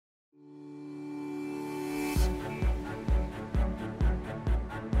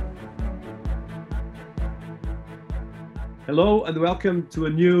Hello and welcome to a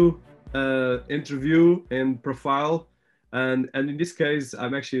new interview and profile. And in this case,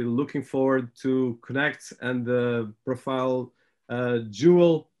 I'm actually looking forward to connect and profile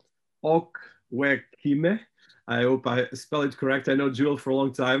Jewel Okwekime. I hope I spell it correct. I know Jewel for a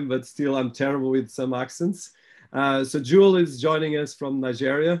long time, but still I'm terrible with some accents. So Jewel is joining us from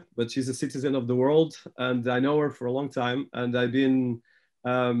Nigeria, but she's a citizen of the world, and I know her for a long time, and I've been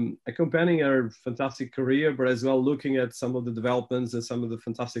accompanying her fantastic career, but as well looking at some of the developments and some of the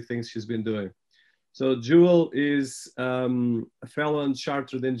fantastic things she's been doing. So Jewel is a fellow and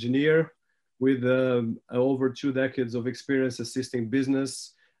chartered engineer with over 2 decades of experience assisting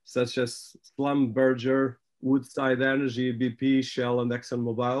business such as Schlumberger, Woodside Energy, BP, Shell, and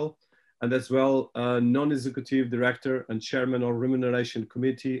ExxonMobil, and as well non-executive director and chairman of Remuneration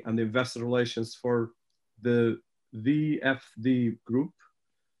Committee and Investor Relations for the VFD Group.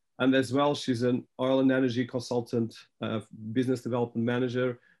 And as well, she's an oil and energy consultant, business development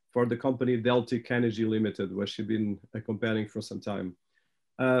manager for the company Deltic Energy Limited, where she's been accompanying for some time.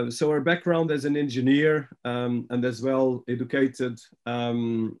 So her background as an engineer and as well educated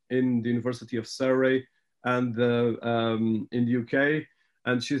in the University of Surrey and in the UK.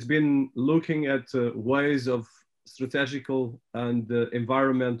 And she's been looking at ways of strategical and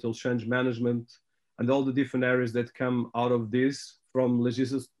environmental change management and all the different areas that come out of this, from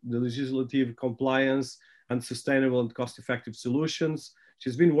the legislative compliance and sustainable and cost-effective solutions.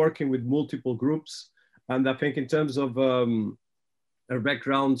 She's been working with multiple groups. And I think in terms of her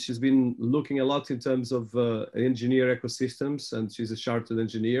background, she's been looking a lot in terms of engineer ecosystems, and she's a chartered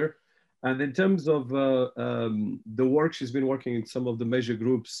engineer. And in terms of the work, she's been working in some of the major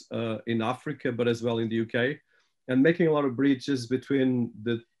groups in Africa, but as well in the UK, and making a lot of bridges between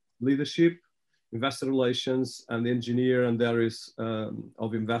the leadership, investor relations, and engineer and areas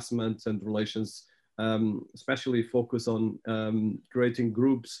of investment and relations, especially focus on creating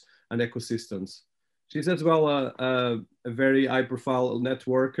groups and ecosystems. She's as well a very high profile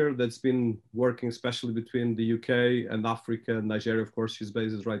networker that's been working especially between the UK and Africa and Nigeria. Of course, she's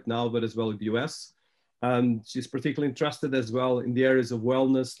based right now, but as well in the US. And she's particularly interested as well in the areas of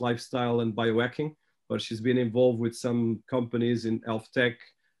wellness, lifestyle, and biohacking, but she's been involved with some companies in health tech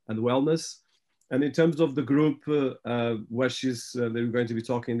and wellness. And in terms of the group where they're going to be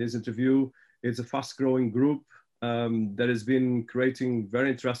talking in this interview, it's a fast growing group that has been creating very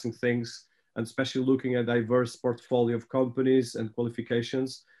interesting things, and especially looking at diverse portfolio of companies and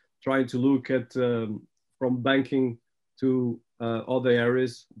qualifications, trying to look at from banking to other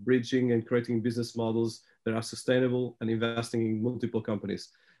areas, bridging and creating business models that are sustainable and investing in multiple companies.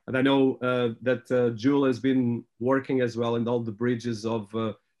 And I know that Jewel has been working as well in all the bridges of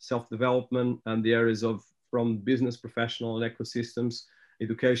self-development and the areas of from business professional and ecosystems,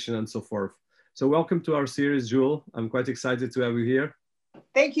 education, and so forth. So welcome to our series, Jewel. I'm quite excited to have you here.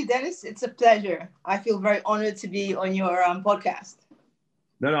 Thank you, Dennis. It's a pleasure. I feel very honored to be on your podcast.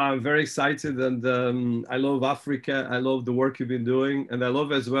 No, I'm very excited, and I love Africa. I love the work you've been doing, and I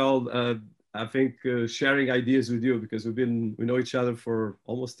love as well. I think sharing ideas with you, because we know each other for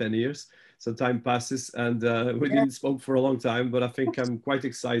almost 10 years. So time passes, and we didn't spoke for a long time, but I think I'm quite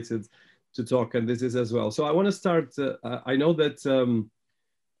excited to talk, and this is as well. So I want to start. I know that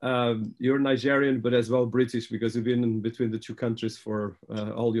you're Nigerian, but as well British, because you've been in between the two countries for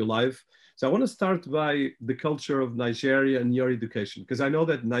all your life. So I want to start by the culture of Nigeria and your education, because I know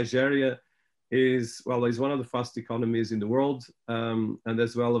that Nigeria is one of the fast economies in the world, and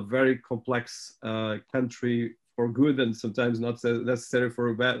as well a very complex country for good, and sometimes not necessarily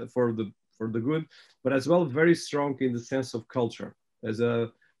for bad, for the good, but as well very strong in the sense of culture. There's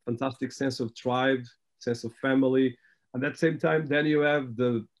a fantastic sense of tribe, sense of family, and at the same time, then you have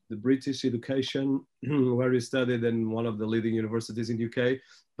the British education, where you studied in one of the leading universities in the UK,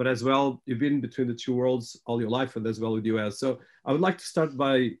 but as well, you've been between the two worlds all your life, and as well with the US. So I would like to start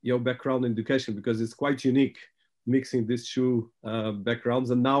by your background in education, because it's quite unique mixing these two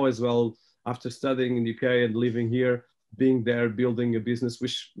backgrounds. And now as well, after studying in the UK and living here, being there, building a business,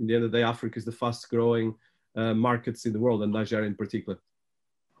 which in the end of the day, Africa is the fast growing markets in the world, and Nigeria in particular.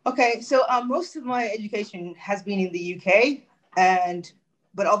 Okay, so most of my education has been in the UK,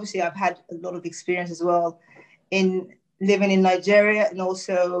 but obviously I've had a lot of experience as well in living in Nigeria and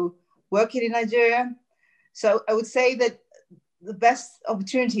also working in Nigeria. So I would say that the best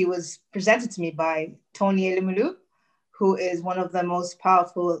opportunity was presented to me by Tony Elumelu, who is one of the most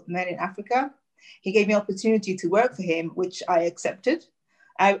powerful men in Africa. He gave me an opportunity to work for him, which I accepted.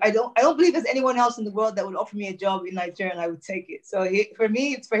 I don't believe there's anyone else in the world that would offer me a job in Nigeria and I would take it. So for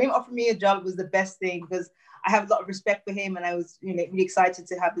him offering me a job was the best thing, because I have a lot of respect for him, and I was really excited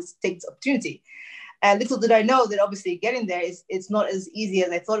to take this opportunity. And little did I know that obviously getting there it's not as easy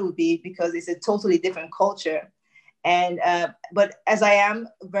as I thought it would be, because it's a totally different culture. And but as I am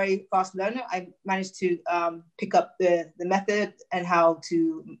a very fast learner, I managed to pick up the method and how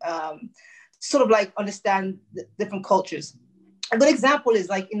to sort of like understand the different cultures. A good example is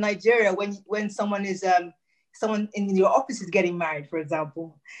like in Nigeria, when someone is someone in your office is getting married, for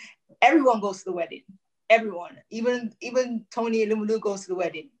example, everyone goes to the wedding. Everyone, even Tony Lumulu goes to the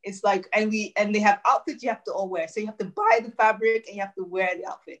wedding. It's like, and they have outfits you have to all wear. So you have to buy the fabric and you have to wear the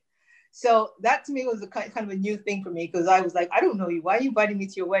outfit. So that to me was a kind of a new thing for me, because I was like, I don't know you. Why are you inviting me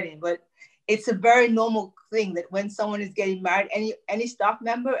to your wedding? But it's a very normal thing that when someone is getting married, any staff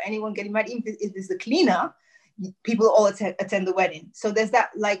member, anyone getting married, even if it's the cleaner, people all attend the wedding. So there's that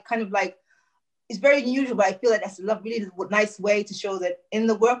like kind of like, it's very unusual, but I feel like that's a really nice way to show that in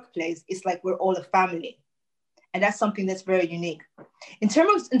the workplace, it's like we're all a family. And that's something that's very unique. In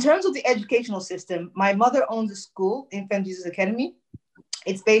terms of the educational system, my mother owns a school, Infant Jesus Academy.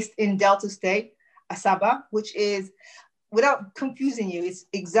 It's based in Delta State, Asaba, which is, without confusing you, it's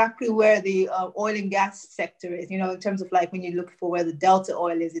exactly where the oil and gas sector is. You know, in terms of like when you look for where the Delta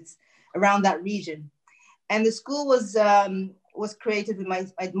oil is, it's around that region. And the school was created with my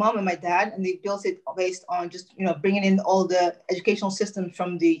mom and my dad, and they built it based on just, you know, bringing in all the educational systems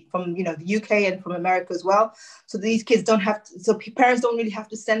from you know, the UK and from America as well. So these kids don't have to, so parents don't really have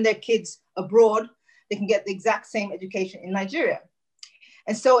to send their kids abroad. They can get the exact same education in Nigeria.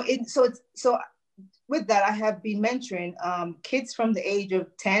 And so with that, I have been mentoring kids from the age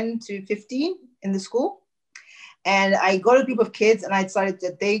of 10 to 15 in the school. And I got a group of kids and I decided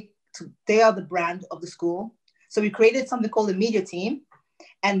that they are the brand of the school. So we created something called the media team,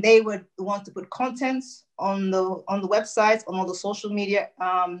 and they were the ones to put contents on the websites, on all the social media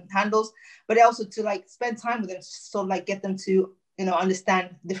handles, but also to like spend time with them, so like get them to, you know,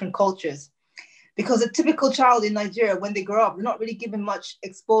 understand different cultures. Because a typical child in Nigeria, when they grow up, they're not really given much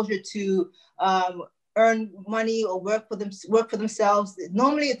exposure to earn money or work for themselves.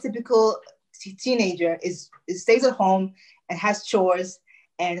 Normally, a typical teenager stays at home and has chores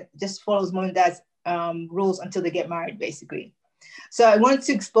and just follows mom and dad's rules until they get married, basically. So I wanted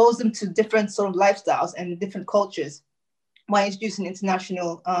to expose them to different sort of lifestyles and different cultures by introducing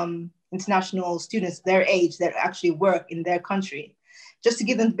international students their age that actually work in their country, just to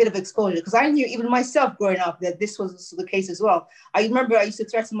give them a bit of exposure. Because I knew even myself growing up that this was the case as well. I remember I used to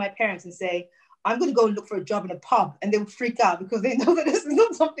threaten my parents and say, I'm going to go and look for a job in a pub. And they would freak out because they know that this is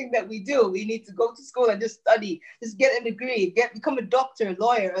not something that we do. We need to go to school and just study, just get a degree, become a doctor, a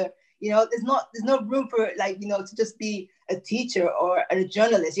lawyer. You know, there's no room for, like, you know, to just be a teacher or a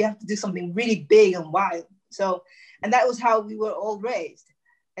journalist. You have to do something really big and wild. So, and that was how we were all raised.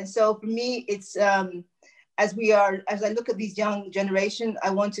 And so for me, it's, as I look at these young generation,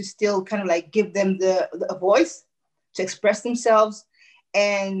 I want to still kind of like give them a voice to express themselves.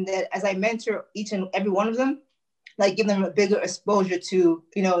 And as I mentor each and every one of them, like give them a bigger exposure to,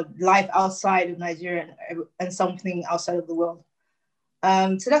 you know, life outside of Nigeria and something outside of the world.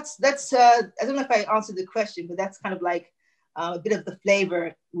 So that's I don't know if I answered the question, but that's kind of like a bit of the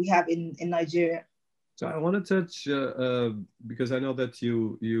flavor we have in Nigeria. So I want to touch because I know that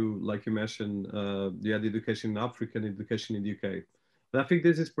you like you mentioned, you had education in Africa and education in the UK. And I think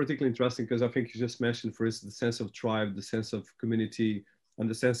this is particularly interesting because I think you just mentioned, for instance, the sense of tribe, the sense of community, and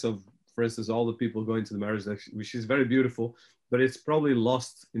the sense of, for instance, all the people going to the marriage, which is very beautiful, but it's probably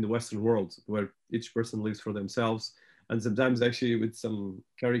lost in the Western world where each person lives for themselves. And sometimes actually with some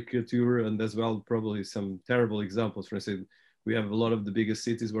caricature and as well, probably some terrible examples. For instance, we have a lot of the biggest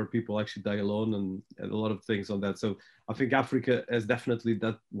cities where people actually die alone and a lot of things on that. So I think Africa has definitely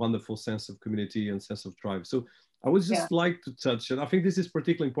that wonderful sense of community and sense of tribe. So I would just like to touch, and I think this is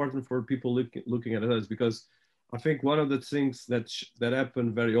particularly important for people looking at us, because I think one of the things that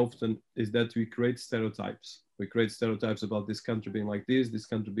happen very often is that we create stereotypes. We create stereotypes about this country being like this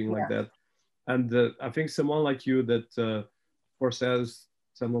country being like that. And I think someone like you that, of course, has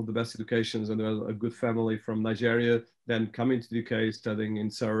some of the best educations and a good family from Nigeria, then coming to the UK, studying in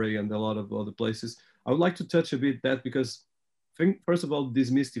Surrey and a lot of other places. I would like to touch a bit that, because I think, first of all,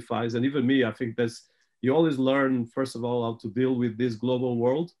 demystifies, and even me, I think you always learn, first of all, how to deal with this global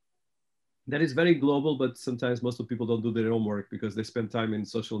world that is very global, but sometimes most of people don't do their homework because they spend time in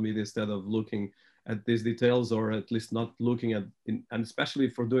social media instead of looking at these details, or at least not looking at, and especially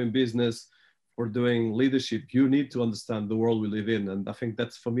for doing business, for doing leadership, you need to understand the world we live in. And I think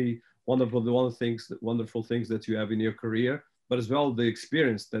that's, for me, one of the wonderful things that you have in your career, but as well the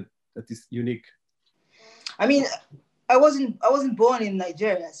experience that is unique. I mean, I wasn't born in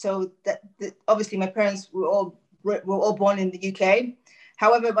Nigeria, so that obviously my parents were all born in the UK.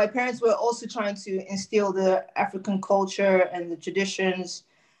 However, my parents were also trying to instill the African culture and the traditions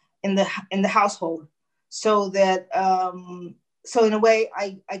in the household, so that so in a way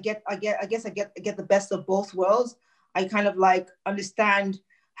I guess I get the best of both worlds. I kind of like understand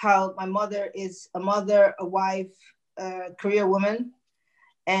how my mother is a mother, a wife, a career woman,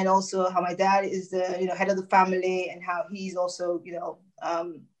 and also how my dad is the head of the family, and how he's also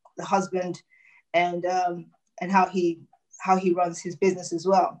the husband, and how he runs his business as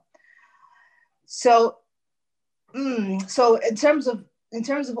well. So so in terms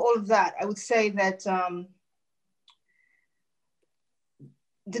of all of that, I would say that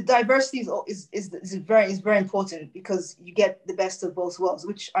the diversity is very important, because you get the best of both worlds,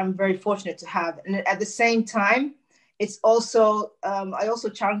 which I'm very fortunate to have. And at the same time, it's also I also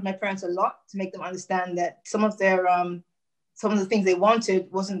challenged my parents a lot to make them understand that some of the things they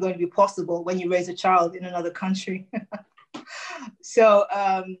wanted wasn't going to be possible when you raise a child in another country. So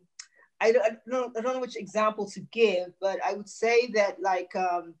I don't know which example to give, but I would say that like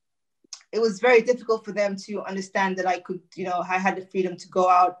it was very difficult for them to understand that I could, I had the freedom to go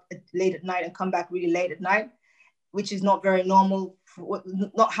out late at night and come back really late at night, which is not very normal,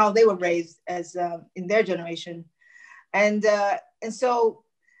 not how they were raised as in their generation. And so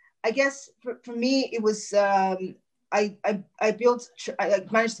I guess for me, it was, I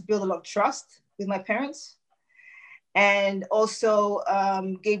managed to build a lot of trust with my parents, and also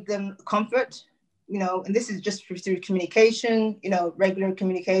gave them comfort, and this is just through communication, regular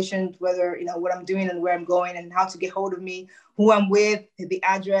communication, whether, what I'm doing and where I'm going and how to get hold of me, who I'm with, the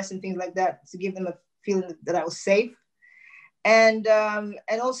address and things like that, to give them a feeling that I was safe. And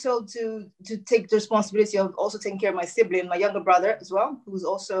also to take the responsibility of also taking care of my sibling, my younger brother as well, who was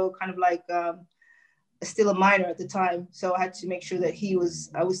also kind of like still a minor at the time. So I had to make sure that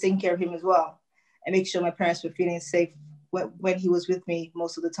I was taking care of him as well, and make sure my parents were feeling safe when he was with me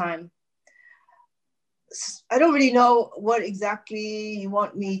most of the time. I don't really know what exactly you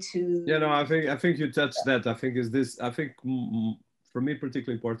want me to. Yeah, no, I think you touched that. I think for me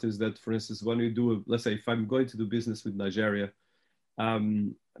particularly important is that, for instance, when you do, let's say, if I'm going to do business with Nigeria,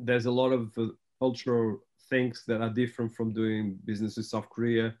 there's a lot of cultural things that are different from doing business with South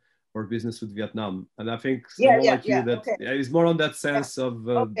Korea or business with Vietnam. And I think someone like you, that okay. Is more on that sense of.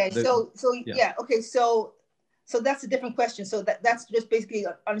 Okay, okay, so that's a different question. So that's just basically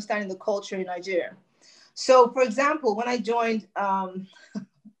understanding the culture in Nigeria. So, for example, when I joined,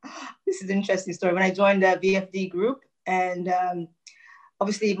 this is an interesting story. When I joined the VFD group, and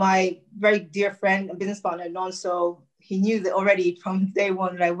obviously my very dear friend and business partner, Nonso, he knew that already from day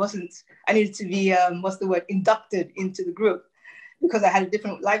one that I needed to be, inducted into the group, because I had a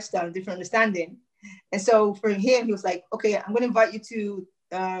different lifestyle, a different understanding. And so for him, he was like, okay, I'm going to invite you to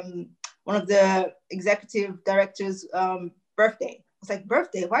one of the executive directors' birthday. I was like,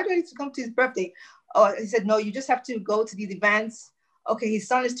 birthday? Why do I need to come to his birthday? Oh, he said, no, you just have to go to these events. Okay, his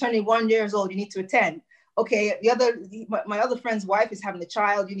son is turning 1 year old. You need to attend. Okay, my other friend's wife is having a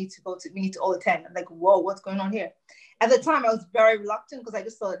child. We need to all attend. I'm like, whoa, what's going on here? At the time, I was very reluctant, because I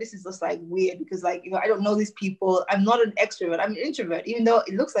just thought this is just like weird, because I don't know these people. I'm not an extrovert. I'm an introvert, even though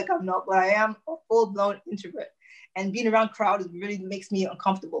it looks like I'm not, but I am a full-blown introvert. And being around crowds really makes me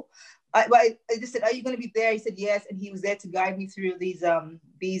uncomfortable. I just said, are you going to be there? He said, yes. And he was there to guide me through these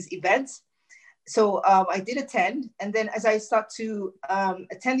events. So I did attend. And then as I start to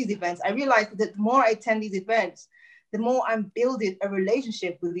attend these events, I realized that the more I attend these events, the more I'm building a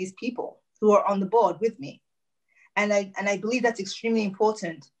relationship with these people who are on the board with me. And I believe that's extremely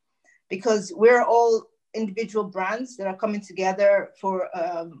important, because we're all individual brands that are coming together for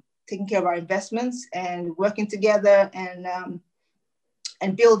taking care of our investments and working together, and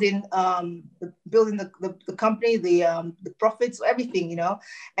building the company, the profits, everything,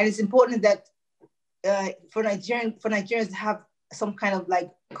 And it's important that for Nigerians to have some kind of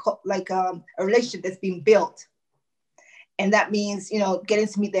a relationship that's being built. And that means, getting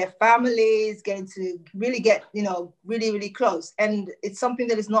to meet their families, getting to really get, really, really close. And it's something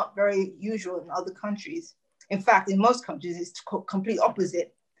that is not very usual in other countries. In fact, in most countries, it's complete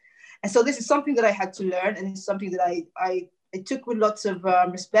opposite. And so this is something that I had to learn. And it's something that I took with lots of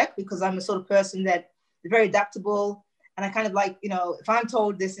respect, because I'm a sort of person that is very adaptable. And I kind of like, if I'm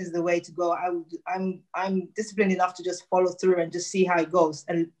told this is the way to go, I'm disciplined enough to just follow through and just see how it goes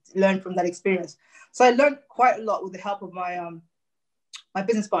and learn from that experience. So I learned quite a lot with the help of my my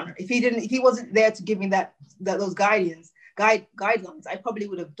business partner. If he wasn't there to give me those guidelines, I probably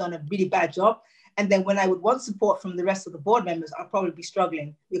would have done a really bad job. And then when I would want support from the rest of the board members, I'd probably be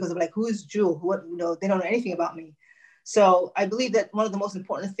struggling, because of like, who's Jewel? They don't know anything about me. So I believe that one of the most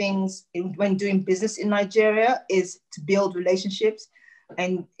important things when doing business in Nigeria is to build relationships,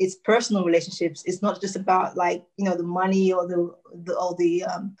 and it's personal relationships. It's not just about like, you know, the money or the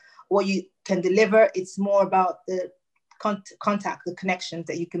what you can deliver. It's more about the contact, the connections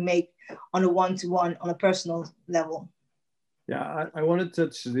that you can make on a one-to-one, on a personal level. Yeah, I want to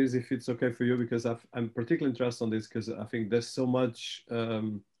touch this if it's okay for you, because I'm particularly interested on this because I think there's so much,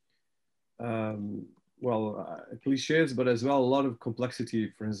 cliches, but as well a lot of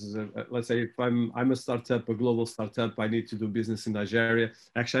complexity. For instance, let's say if I'm a startup, a global startup, I need to do business in Nigeria.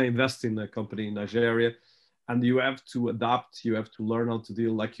 Actually, I invest in a company in Nigeria, and you have to adapt. You have to learn how to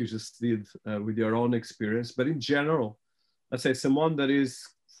deal, like you just did, with your own experience. But in general, let's say someone that is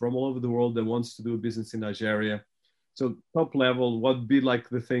from all over the world that wants to do business in Nigeria. So top level, what be like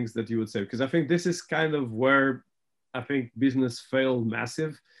the things that you would say? Because I think this is kind of where I think business failed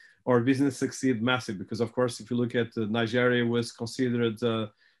massive, or business succeed massive. Because of course, if you look at Nigeria was considered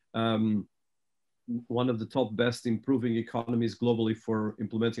one of the top best improving economies globally for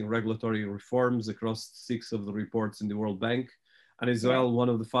implementing regulatory reforms across 6 of the reports in the World Bank. And as well, one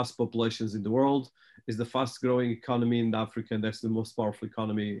of the fast populations in the world, is the fast growing economy in Africa, and that's the most powerful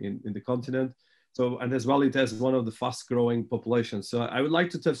economy in the continent. So, and as well, it has one of the fast growing populations. So I would like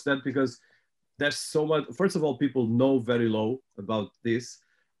to touch that because there's so much. First of all, people know very low about this,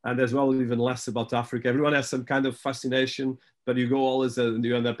 and as well, even less about Africa. Everyone has some kind of fascination, but you go always and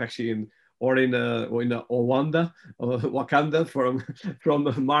you end up actually in Rwanda or Wakanda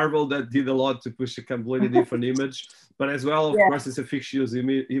from Marvel, that did a lot to push a completely different image. But as well, of course, it's a fictitious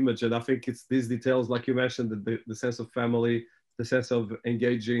image, and I think it's these details, like you mentioned, the sense of family, the sense of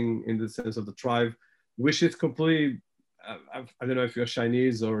engaging in the sense of the tribe, which is completely, I don't know if you're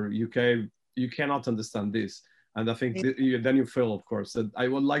Chinese or UK, you cannot understand this. And I think then you fail, of course. And I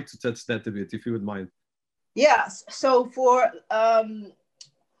would like to touch that a bit, if you would mind. Yes. So for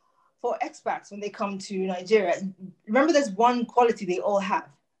expats, when they come to Nigeria, remember there's one quality they all have.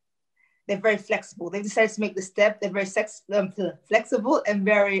 They're very flexible. They've decided to make the step. They're very flexible and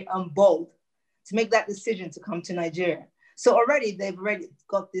very bold to make that decision to come to Nigeria. So they've already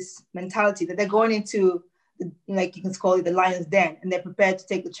got this mentality that they're going into, like you can call it, the lion's den, and they're prepared to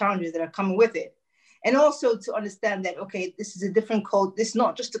take the challenges that are coming with it. And also to understand that, okay, this is a different code. This is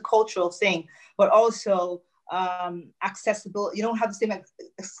not just a cultural thing, but also accessible. You don't have the same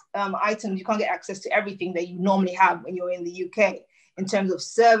items. You can't get access to everything that you normally have when you're in the UK, in terms of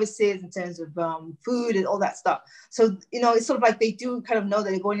services, in terms of food and all that stuff. So, it's sort of like they do kind of know that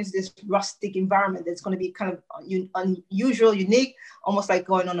they're going into this rustic environment that's going to be kind of unusual, unique, almost like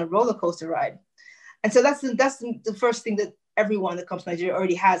going on a roller coaster ride. And so that's the first thing that everyone that comes to Nigeria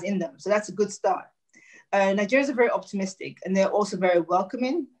already has in them. So that's a good start. Nigerians are very optimistic, and they're also very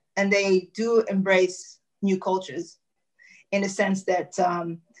welcoming, and they do embrace new cultures in the sense that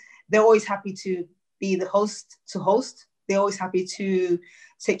they're always happy to be the host to host. They're always happy to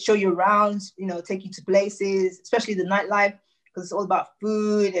show you around, take you to places, especially the nightlife, because it's all about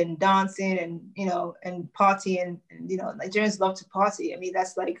food and dancing and, and partying. And, Nigerians love to party. I mean,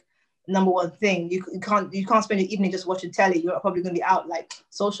 that's like number one thing. You can't spend your evening just watching telly. You're probably going to be out like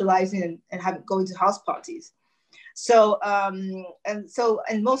socializing and going to house parties. So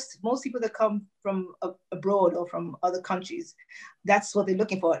most people that come from abroad or from other countries, that's what they're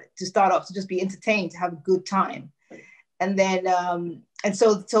looking for to start off, to just be entertained, to have a good time. And then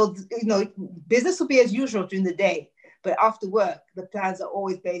so business will be as usual during the day, but after work the plans are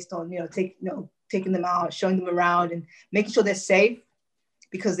always based on taking them out, showing them around, and making sure they're safe,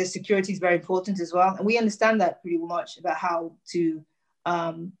 because their security is very important as well. And we understand that pretty much, about how to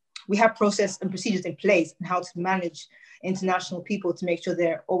we have process and procedures in place and how to manage international people to make sure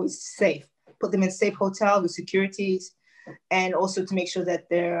they're always safe, put them in a safe hotel with securities, and also to make sure that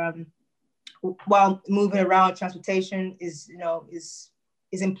they're while moving around, transportation is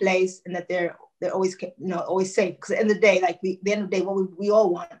in place, and that they're always always safe. Because at the end of the day, the end of the day, what we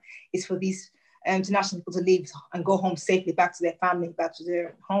all want is for these international people to leave and go home safely, back to their family, back to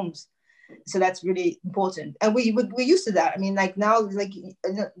their homes. So that's really important, and we're used to that. I mean, like now,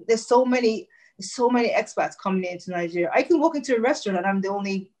 there's so many expats coming into Nigeria. I can walk into a restaurant and I'm the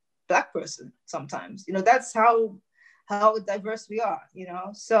only Black person sometimes. That's how diverse we are.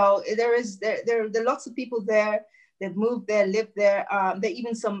 So there are lots of people there. They've moved there, lived there. There are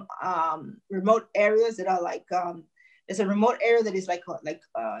even some remote areas that are like. There's a remote area that is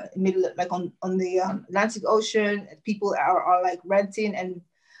middle, like on the Atlantic Ocean. People are like renting, and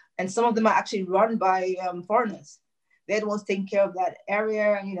some of them are actually run by foreigners. They're the ones taking care of that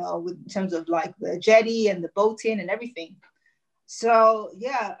area, in terms of like the jetty and the boating and everything. So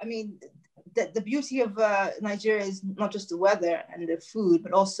yeah, I mean, the beauty of Nigeria is not just the weather and the food,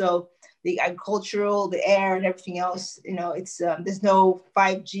 but also the agricultural, the air, and everything else. You know, it's there's no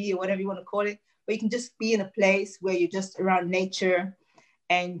 5G or whatever you want to call it, but you can just be in a place where you're just around nature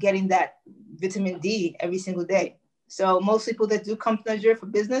and getting that vitamin D every single day. So most people that do come to Nigeria for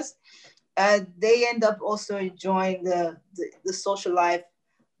business, they end up also enjoying the social life,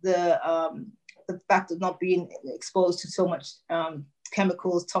 the fact of not being exposed to so much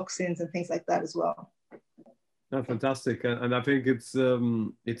chemicals, toxins, and things like that as well. No, fantastic, and I think it's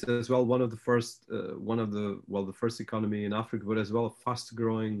as well one of the first the first economy in Africa, but as well a fast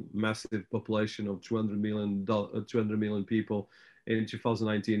growing, massive population of 200 million people in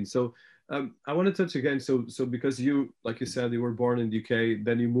 2019. So I want to touch again. So because you, like you said, you were born in the UK,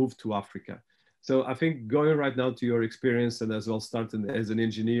 then you moved to Africa. So I think going right now to your experience and as well starting as an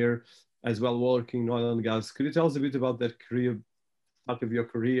engineer, as well working in oil and gas, could you tell us a bit about that career? Part of your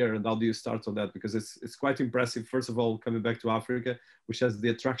career, and how do you start on that? Because it's quite impressive, first of all, coming back to Africa, which has the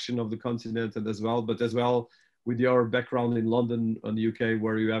attraction of the continent, and as well with your background in London and the UK,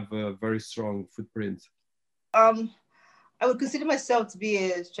 where you have a very strong footprint. I would consider myself to be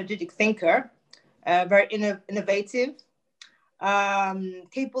a strategic thinker, very innovative,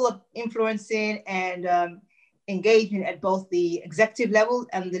 capable of influencing and engaging at both the executive level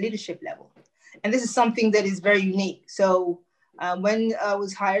and the leadership level. And this is something that is very unique. So when I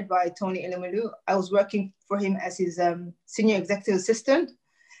was hired by Tony Elumelu, I was working for him as his senior executive assistant.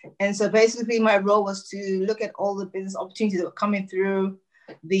 And so basically my role was to look at all the business opportunities that were coming through,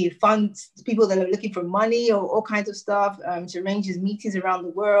 the funds, people that are looking for money or all kinds of stuff, to arrange his meetings around the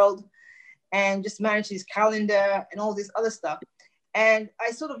world and just manage his calendar and all this other stuff. And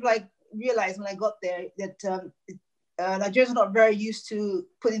I sort of like realized when I got there that Nigerians are not very used to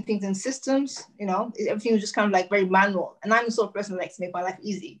putting things in systems. You know, everything was just kind of like very manual. And I'm the sort of person that likes to make my life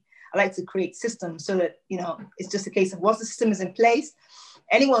easy. I like to create systems so that, you know, it's just a case of once the system is in place,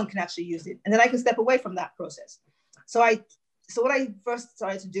 anyone can actually use it. And then I can step away from that process. So what I first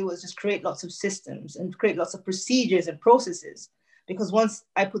started to do was just create lots of systems and create lots of procedures and processes. Because once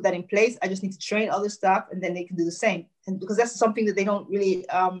I put that in place, I just need to train other staff and then they can do the same. And because that's something that they don't really,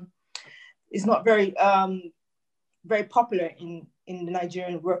 is not very, very popular in the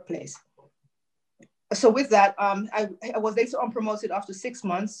Nigerian workplace. So with that, I was later on promoted after 6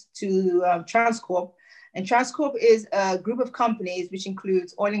 months to Transcorp. And Transcorp is a group of companies which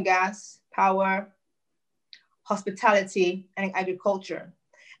includes oil and gas, power, hospitality, and agriculture.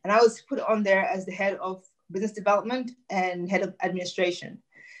 And I was put on there as the head of business development and head of administration.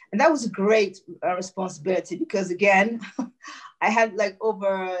 And that was a great responsibility because again, I had like over,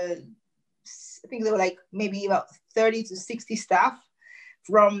 I think there were like maybe about 30 to 60 staff,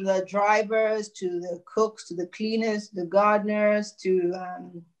 from the drivers to the cooks to the cleaners, the gardeners to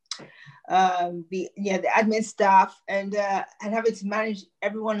the admin staff, and having to manage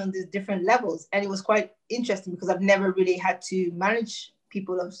everyone on these different levels. And it was quite interesting because I've never really had to manage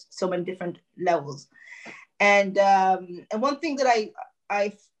people of so many different levels. And one thing that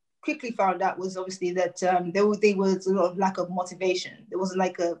I quickly found out was obviously that there was a lot of lack of motivation. There wasn't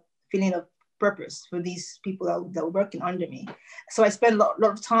like a feeling of purpose for these people that were working under me. So I spent a lot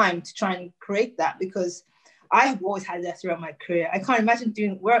of time to try and create that because I have always had that throughout my career. I can't imagine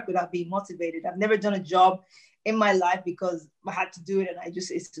doing work without being motivated. I've never done a job in my life because I had to do it and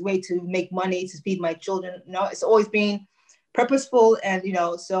it's a way to make money, to feed my children. You know, it's always been purposeful and, you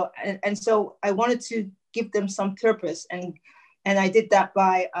know, so I wanted to give them some purpose. And I did that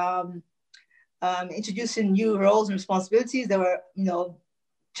by introducing new roles and responsibilities that were, you know,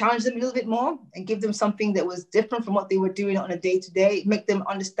 challenge them a little bit more and give them something that was different from what they were doing on a day-to-day, make them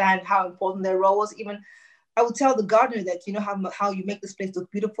understand how important their role was. Even I would tell the gardener that, you know, how you make this place look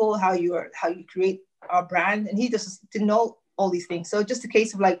beautiful, how you create our brand. And he just didn't know all these things. So just a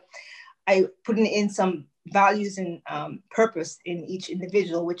case of like, I putting in some values and purpose in each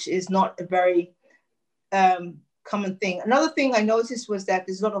individual, which is not a very common thing. Another thing I noticed was that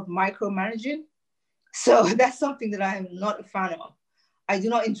there's a lot of micromanaging. So that's something that I am not a fan of. I do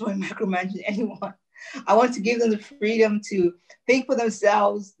not enjoy micromanaging anyone. I want to give them the freedom to think for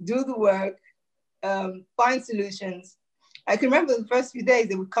themselves, do the work, find solutions. I can remember the first few days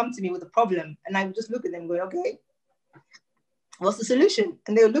they would come to me with a problem and I would just look at them and go, okay, what's the solution?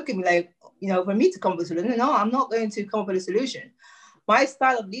 And they would look at me like, you know, for me to come up with a solution. No, I'm not going to come up with a solution. My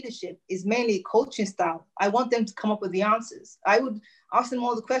style of leadership is mainly coaching style. I want them to come up with the answers. I would ask them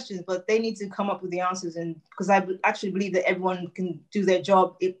all the questions, but they need to come up with the answers. And because I actually believe that everyone can do their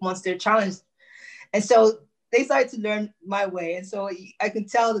job once they're challenged. And so they started to learn my way. And so I can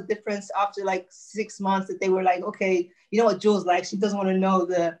tell the difference after like 6 months that they were like, okay, you know what Jules like? She doesn't want to know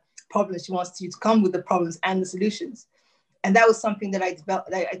the problems. She wants you to come with the problems and the solutions. And that was something that I developed,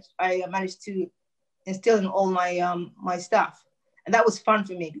 that I managed to instill in all my staff. And that was fun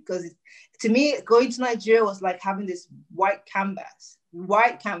for me, because to me, going to Nigeria was like having this white canvas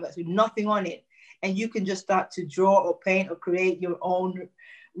with nothing on it. And you can just start to draw or paint or create your own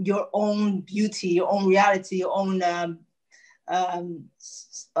beauty, your own reality, your own,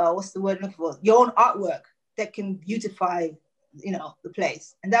 what's the word I'm looking for? Your own artwork that can beautify, the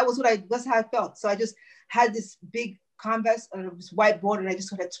place. And that's how I felt. So I just had this big canvas and this whiteboard, and I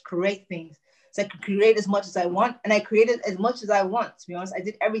just had to create things. So I could create as much as I want, and I created as much as I want, to be honest. I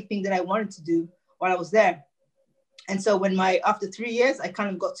did everything that I wanted to do while I was there. And so after 3 years, I kind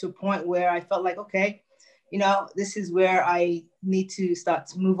of got to a point where I felt like, okay, this is where I need to start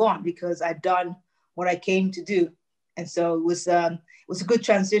to move on, because I've done what I came to do. And so it was a good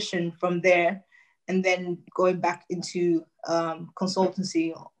transition from there, and then going back into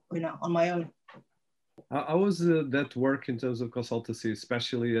consultancy, on my own. How was that work in terms of consultancy,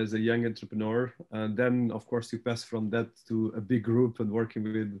 especially as a young entrepreneur? And then, of course, you pass from that to a big group and working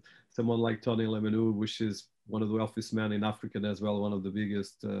with someone like Tony Lemonu, which is one of the wealthiest men in Africa and as well one of the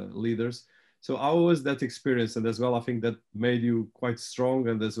biggest leaders. So how was that experience? And as well, I think that made you quite strong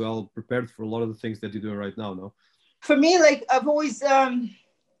and as well prepared for a lot of the things that you're doing right now, no? For me, like I've always,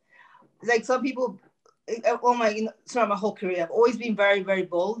 like some people, throughout my whole career, I've always been very, very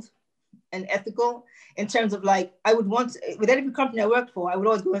bold and ethical, in terms of like, I would want, with every company I worked for, I would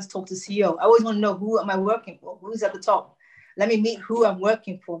always go and talk to CEO. I always want to know, who am I working for? Who's at the top? Let me meet who I'm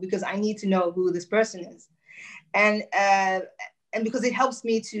working for, because I need to know who this person is. And because it helps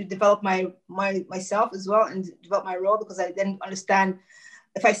me to develop myself as well, and develop my role, because I then understand,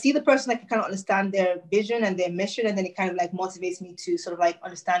 if I see the person, I can kind of understand their vision and their mission, and then it kind of like motivates me to sort of like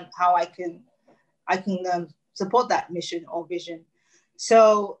understand how I can support that mission or vision.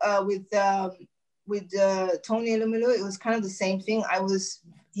 So with Tony Elumelu, it was kind of the same thing.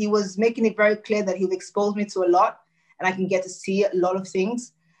 He was making it very clear that he would expose me to a lot, and I can get to see a lot of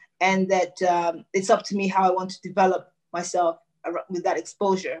things, and that it's up to me how I want to develop myself with that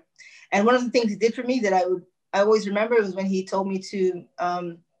exposure. And one of the things he did for me that I always remember was when he told me to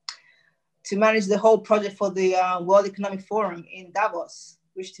manage the whole project for the World Economic Forum in Davos,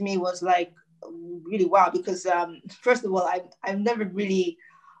 which to me was like really wow, because first of all, I've never really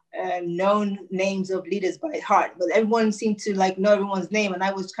known names of leaders by heart, but everyone seemed to like know everyone's name, and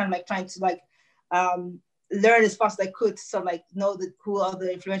I was kind of like trying to like learn as fast as I could, so like know who are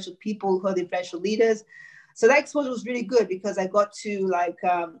the influential people, who are the influential leaders. So that exposure was really good, because I got to like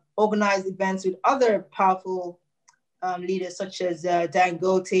organize events with other powerful leaders, such as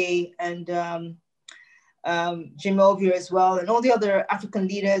Dangote and Jim Ovia as well, and all the other African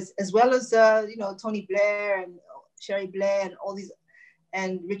leaders, as well as Tony Blair and Sherry Blair and all these,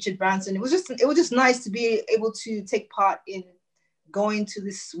 and Richard Branson. It was just nice to be able to take part in going to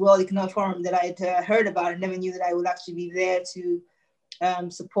this World Economic Forum that I had heard about, and never knew that I would actually be there to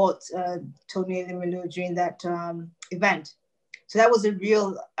support Tony Elumelu during that event. So that was a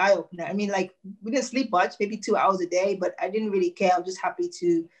real eye opener. I mean, like, we didn't sleep much, maybe 2 hours a day, but I didn't really care. I was just happy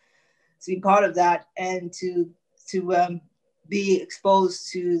to be part of that, and to be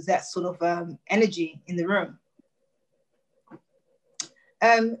exposed to that sort of energy in the room.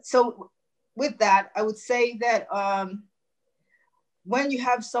 So with that, I would say that when you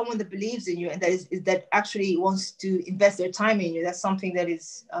have someone that believes in you and that actually wants to invest their time in you, that's something that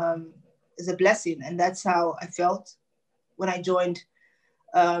is a blessing. And that's how I felt when I joined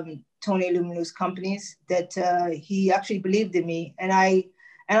Tony Elumelu's companies, that he actually believed in me. And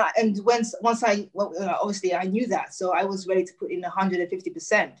once obviously I knew that, so I was ready to put in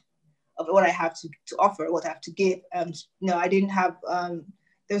 150% of what I have to offer, what I have to give. I didn't have,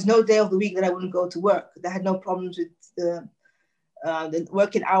 there was no day of the week that I wouldn't go to work. I had no problems with the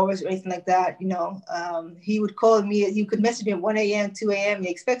working hours or anything like that. He would call me, he could message me at 1 a.m., 2 a.m. He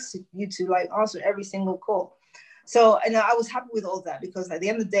expects you to like answer every single call. So, and I was happy with all that, because at the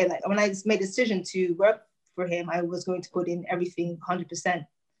end of the day, like when I just made a decision to work for him, I was going to put in everything 100%.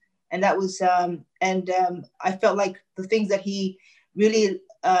 And that was, I felt like the things that he really,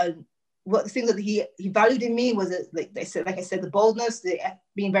 the things that he valued in me was, like I said, the boldness,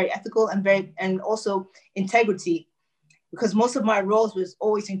 being very ethical, and also integrity, because most of my roles was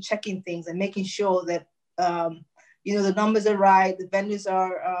always in checking things and making sure that, the numbers are right, the vendors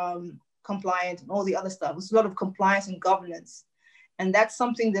are compliant, and all the other stuff. It was a lot of compliance and governance. And that's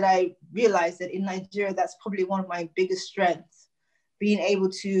something that I realized that in Nigeria, that's probably one of my biggest strengths, being able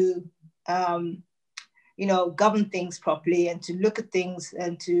to, govern things properly, and to look at things,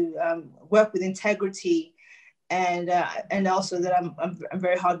 and to work with integrity, and also that I'm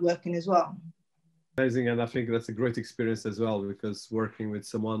very hardworking as well. Amazing, and I think that's a great experience as well, because working with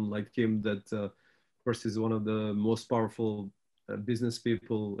someone like Kim, that of course is one of the most powerful business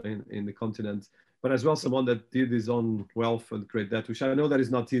people in the continent, but as well someone that did his own wealth and create that, which I know that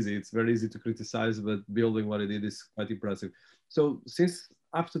is not easy. It's very easy to criticize, but building what he did is quite impressive. So since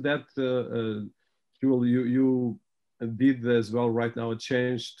after that, Jewel, you did as well right now a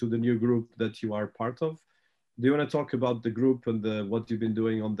change to the new group that you are part of. Do you want to talk about the group and what you've been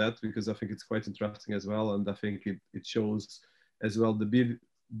doing on that? Because I think it's quite interesting as well. And I think it shows as well the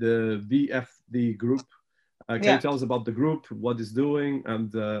VFD group. Can you tell us about the group, what it's doing,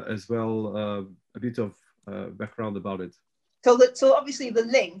 and as well a bit of background about it? So obviously the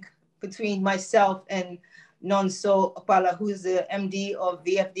link between myself and Nonso Opala, who is the MD of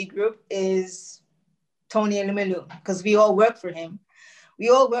VFD Group, is Tony Elumelu, because we all work for him. We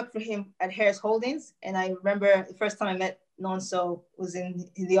all worked for him at Harris Holdings. And I remember the first time I met Nonso was in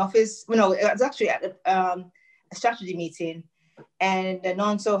the office. Well, no, it was actually at a strategy meeting. And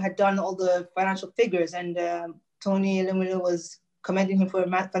Nonso had done all the financial figures, and Tony Elumelu was commending him for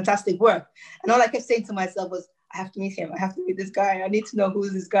fantastic work. And all I kept saying to myself was, I have to meet him. I have to meet this guy. I need to know who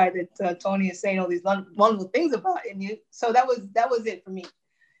is this guy that Tony is saying all these wonderful things about. And so that was it for me.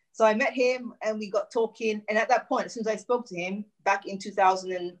 So I met him and we got talking. And at that point, as soon as I spoke to him back in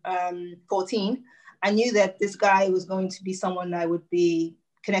 2014, I knew that this guy was going to be someone I would be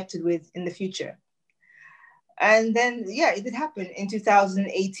connected with in the future. And then, yeah, it did happen. In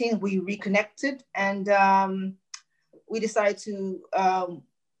 2018, we reconnected, and we decided to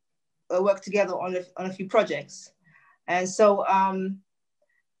work together on a few projects. And so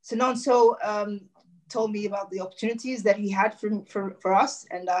Nonso told me about the opportunities that he had for us,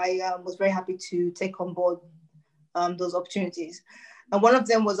 and I was very happy to take on board those opportunities. And one of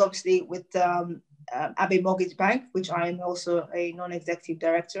them was obviously with Abe Mortgage Bank, which I am also a non-executive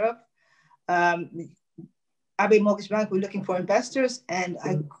director of. Abe Mortgage Bank, we're looking for investors, and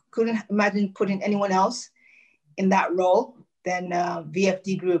I couldn't imagine putting anyone else in that role than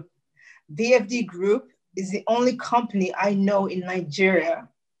VFD Group. VFD Group is the only company I know in Nigeria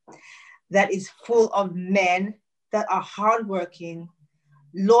that is full of men that are hardworking,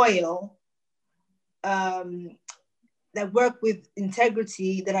 loyal, that work with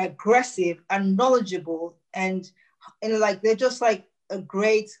integrity, that are aggressive and knowledgeable, and like they're just like a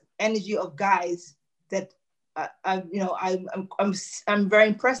great energy of guys that I'm very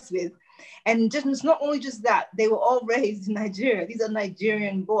impressed with. And just it's not only just that, they were all raised in Nigeria. These are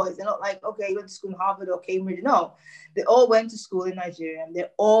Nigerian boys. They're not like, okay, you went to school in Harvard or Cambridge. No, they all went to school in Nigeria. And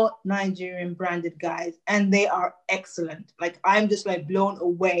they're all Nigerian branded guys, and they are excellent. Like, I'm just like blown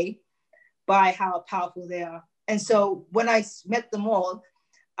away by how powerful they are. And so when I met them all,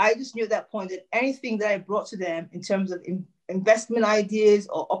 I just knew at that point that anything that I brought to them in terms of investment ideas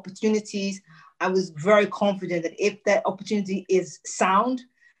or opportunities, I was very confident that if that opportunity is sound,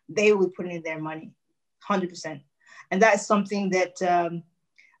 they will put in their money, 100%. And that is something that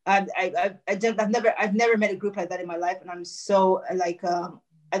I've never met a group like that in my life, and I'm so like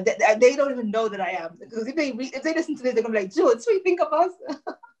they don't even know that I am, because if they listen to this, they're gonna be like, Jules, what do you think of us?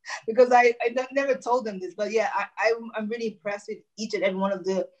 Because I never told them this, but yeah, I'm really impressed with each and every one of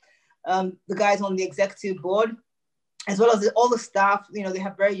the guys on the executive board, as well as all the staff. You know, they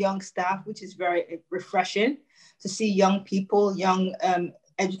have very young staff, which is very refreshing to see young people, young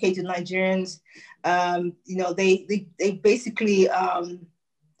educated Nigerians. You know, they basically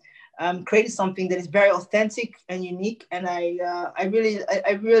created something that is very authentic and unique, and I'm really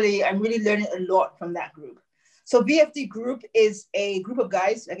learning a lot from that group. So VFD Group is a group of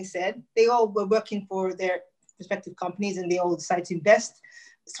guys, like I said, they all were working for their respective companies, and they all decided to invest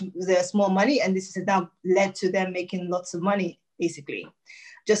their small money, and this has now led to them making lots of money, basically,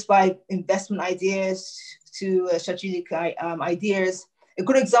 just by investment ideas to strategic ideas. A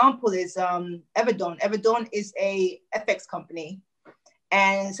good example is Everton. Everton is a FX company,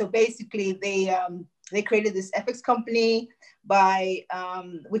 and so basically they created this FX company by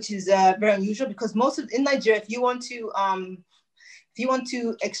which is very unusual, because in Nigeria, if you want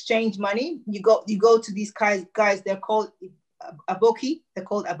to exchange money, you go to these guys. They're called aboki. They're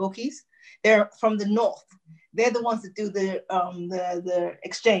called abokis. They're from the north. They're the ones that do the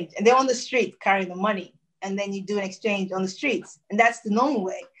exchange, and they're on the street carrying the money, and then you do an exchange on the streets, and that's the normal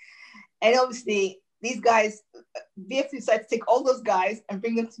way. And obviously, these guys, VFD decided to take all those guys and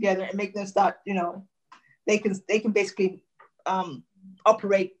bring them together and make them start. You know, they can basically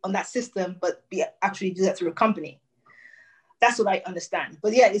operate on that system, but actually do that through a company. That's what I understand.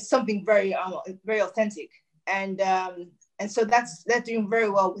 But yeah, it's something very very authentic, and so they're doing very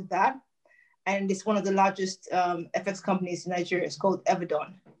well with that. And it's one of the largest FX companies in Nigeria. It's called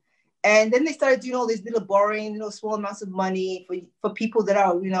Everton. And then they started doing all these little borrowing, small amounts of money for people that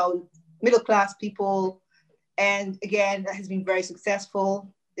are, middle class people. And again, that has been very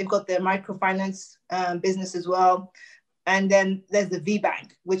successful. They've got their microfinance business as well. And then there's the V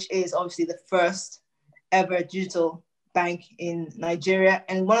Bank, which is obviously the first ever digital bank in Nigeria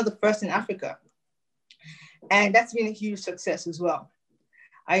and one of the first in Africa. And that's been a huge success as well.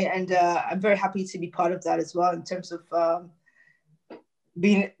 I'm very happy to be part of that as well in terms of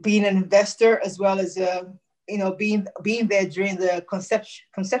being an investor, as well as being there during the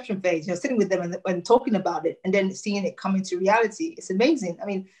conception phase, sitting with them and talking about it, and then seeing it come into reality. It's amazing. I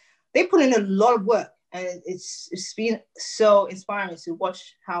mean, they put in a lot of work, and it's been so inspiring to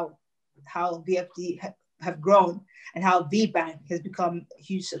watch how VFD have grown and how VBank has become a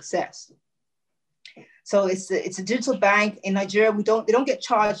huge success. So it's a digital bank in Nigeria. They don't get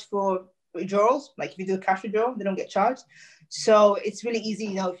charged for withdrawals. Like if you do a cash withdrawal, they don't get charged. So it's really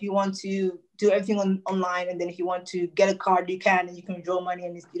easy, if you want to do everything online, and then if you want to get a card, you can, and you can withdraw money,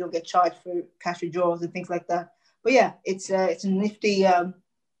 and you don't get charged for cash withdrawals and things like that. But yeah, it's a nifty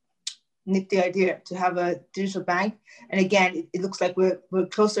idea to have a digital bank. And again, it looks like we're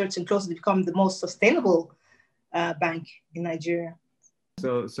closer and closer to become the most sustainable bank in Nigeria.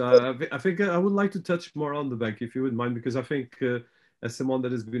 So I think I would like to touch more on the bank, if you would mind, because I think as someone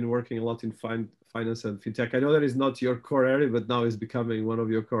that has been working a lot in finance and fintech, I know that is not your core area, but now is becoming one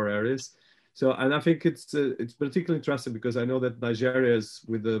of your core areas. So, and I think it's particularly interesting because I know that Nigeria is,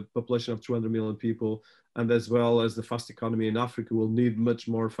 with a population of 200 million people, and as well as the fast economy in Africa, will need much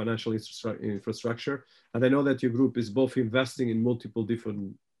more financial infrastructure. And I know that your group is both investing in multiple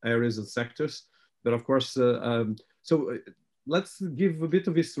different areas and sectors, but of course, let's give a bit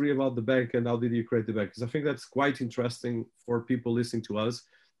of history about the bank and how did you create the bank? Because I think that's quite interesting for people listening to us,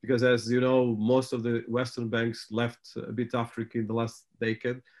 because as you know, most of the Western banks left a bit Africa in the last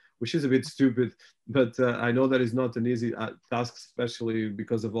decade, which is a bit stupid, but I know that is not an easy task, especially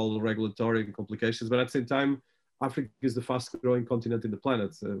because of all the regulatory complications. But at the same time, Africa is the fastest growing continent in the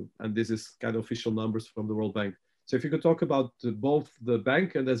planet. And this is kind of official numbers from the World Bank. So if you could talk about both the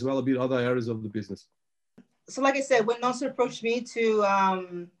bank and as well a bit other areas of the business. So like I said, when Nasser approached me to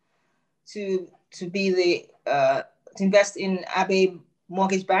invest in Abe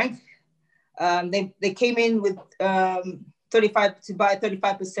Mortgage Bank, they came in with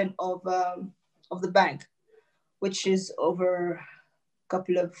 35% of the bank, which is over a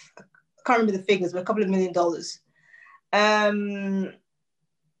couple of, I can't remember the figures, but a couple of $1 million.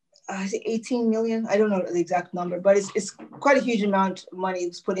 I think 18 million. I don't know the exact number, but it's quite a huge amount of money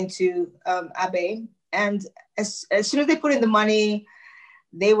was put into Abe. And as soon as they put in the money,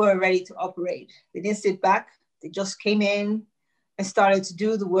 they were ready to operate. They didn't sit back. They just came in and started to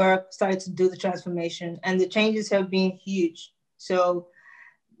do the work, started to do the transformation. And the changes have been huge. So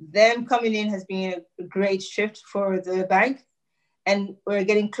them coming in has been a great shift for the bank. And we're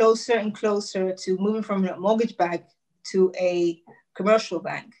getting closer and closer to moving from a mortgage bank to a commercial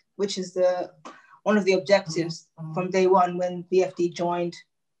bank, which is one of the objectives from day one when VFD joined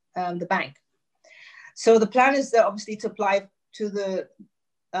the bank. So the plan is obviously to apply to the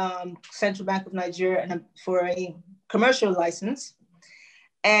Central Bank of Nigeria and for a commercial license.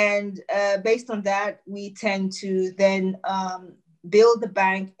 And based on that, we tend to then build the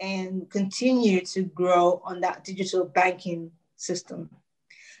bank and continue to grow on that digital banking system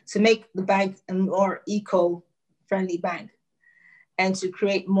to make the bank a more eco-friendly bank and to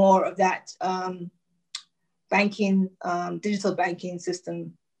create more of that digital banking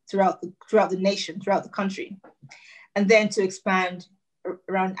system throughout the nation, throughout the country, and then to expand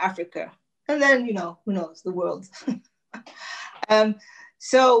around Africa, and then who knows, the world.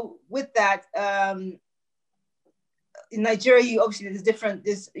 So with that, in Nigeria, obviously there's different.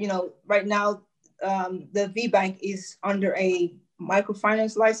 Right now the V Bank is under a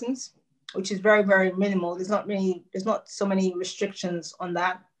microfinance license, which is very, very minimal. There's not so many restrictions on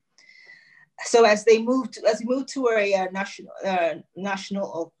that. So as we move to a national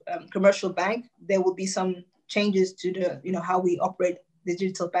or commercial bank, there will be some changes to the how we operate the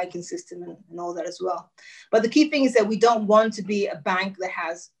digital banking system and all that as well. But the key thing is that we don't want to be a bank that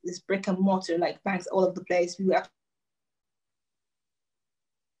has this brick and mortar like banks all over the place. We have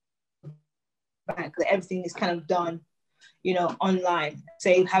bank that everything is kind of done, online.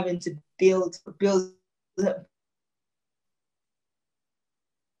 Say having to build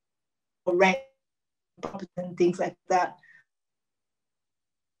or rent and things like that.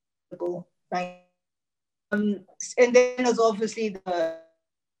 And then there's obviously the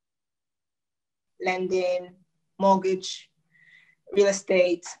lending, mortgage, real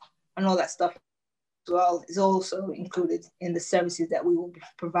estate, and all that stuff well is also included in the services that we will be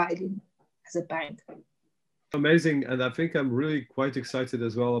providing as a bank. Amazing. And I think I'm really quite excited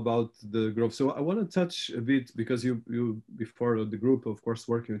as well about the growth. So I want to touch a bit, because you before the group, of course,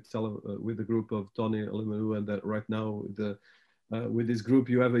 working with the group of Tony Elumelu, and that right now with this group,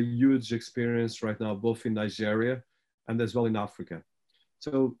 you have a huge experience right now, both in Nigeria and as well in Africa.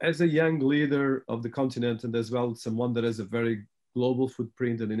 So as a young leader of the continent, and as well someone that has a very global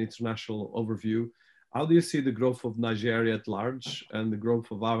footprint and an international overview, how do you see the growth of Nigeria at large and the growth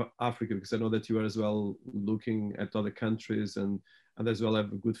of Africa? Because I know that you are as well looking at other countries and as well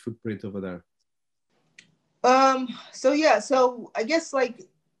have a good footprint over there. So I guess like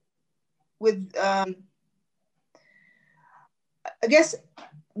with, I guess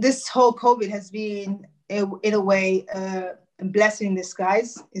this whole COVID has been in a way a blessing in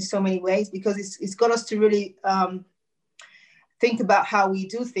disguise in so many ways, because it's got us to really think about how we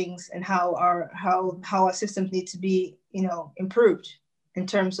do things and how our systems need to be, you know, improved in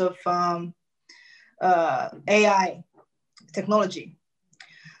terms of AI technology.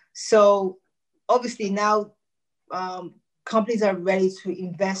 So obviously now companies are ready to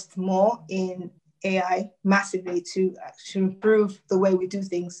invest more in AI massively to improve the way we do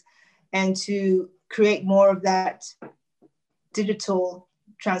things and to create more of that digital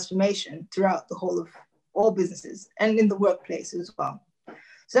transformation throughout the whole of all businesses and in the workplace as well.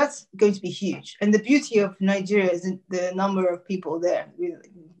 So that's going to be huge. And the beauty of Nigeria is the number of people there.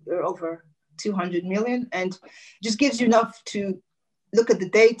 We're over 200 million, and it just gives you enough to look at the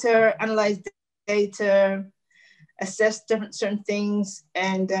data, analyze the data, assess certain things,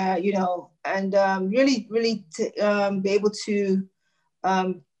 and really be able to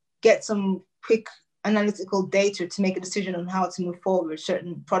get some quick analytical data to make a decision on how to move forward with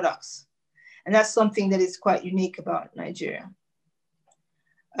certain products. And that's something that is quite unique about Nigeria.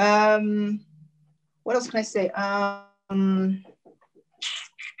 What else can I say?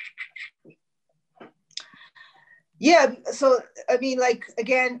 Yeah, so I mean, like,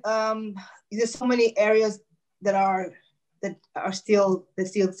 again, there's so many areas that still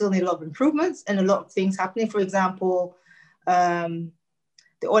need a lot of improvements and a lot of things happening. For example,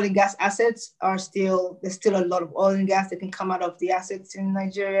 the oil and gas assets there's still a lot of oil and gas that can come out of the assets in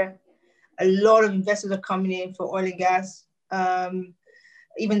Nigeria. A lot of investors are coming in for oil and gas.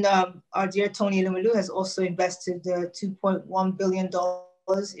 Even our dear Tony Elumelu has also invested $2.1 billion in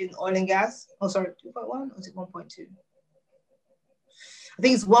oil and gas. Oh, sorry, 2.1 or is it 1.2? I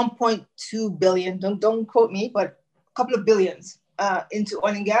think it's 1.2 billion. Don't quote me, but a couple of billions into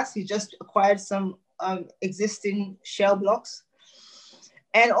oil and gas. He just acquired some existing shale blocks.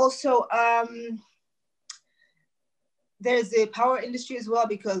 And also, there's the power industry as well,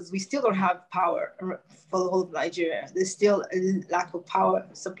 because we still don't have power for the whole of Nigeria. There's still a lack of power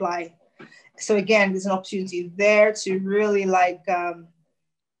supply. So again, there's an opportunity there to really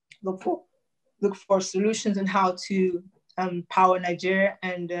look for solutions on how to power Nigeria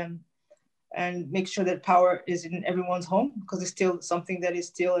and make sure that power is in everyone's home, because it's still something that is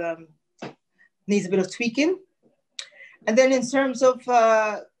still needs a bit of tweaking. And then in terms of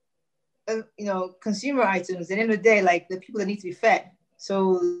consumer items, at the end of the day, like the people that need to be fed.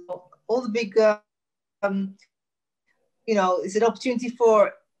 So all the big, it's an opportunity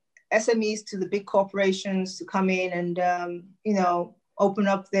for SMEs to the big corporations to come in and, open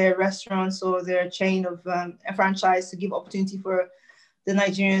up their restaurants or their chain of a franchise, to give opportunity for the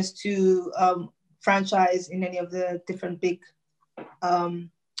Nigerians to franchise in any of the different big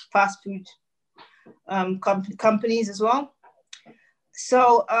fast food companies as well.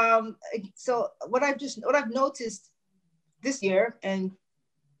 So what I've noticed this year and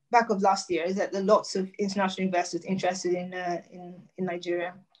back of last year is that there are lots of international investors interested in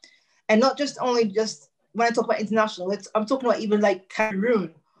Nigeria, and not just when I talk about international, I'm talking about even like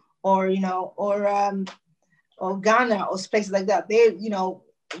Cameroon or Ghana or places like that.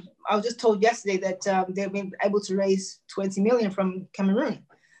 I was just told yesterday that they've been able to raise 20 million from Cameroon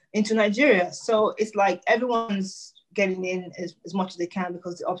into Nigeria. So it's like everyone's getting in as much as they can,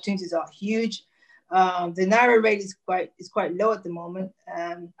 because the opportunities are huge. The Naira rate is quite low at the moment.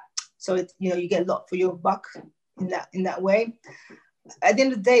 So you get a lot for your buck in that way. At the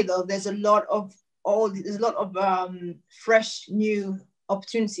end of the day, though, there's a lot of fresh new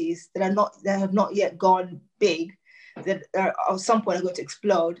opportunities that have not yet gone big, that are at some point are going to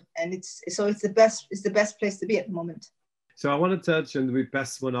explode, and it's the best place to be at the moment. So I want to touch, and we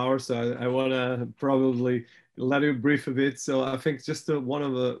passed 1 hour, so I want to probably let you brief a bit. So I think just one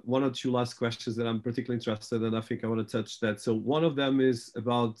or two last questions that I'm particularly interested in, I think I want to touch that. So one of them is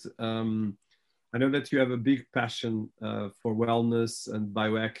about I know that you have a big passion for wellness and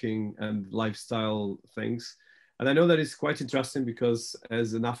biohacking and lifestyle things. And I know that it's quite interesting because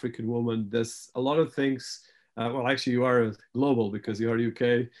as an African woman, there's a lot of things. Well, actually, you are global because you are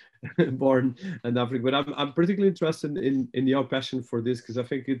UK born and African. But I'm particularly interested in your passion for this because I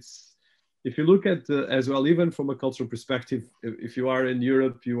think it's, if you look at as well, even from a cultural perspective, if you are in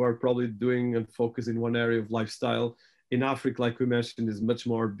Europe, you are probably doing and focus in one area of lifestyle. In Africa, like we mentioned, is much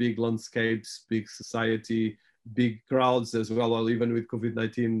more big landscapes, big society, big crowds as well. Or even with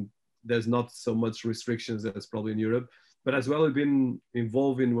COVID-19, there's not so much restrictions as probably in Europe. But as well, I've been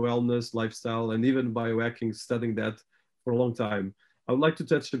involved in wellness, lifestyle, and even biohacking, studying that for a long time. I would like to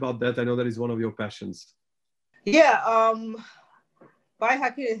touch about that. I know that is one of your passions. Yeah,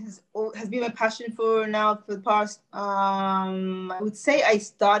 biohacking has been my passion for now for the past. I would say I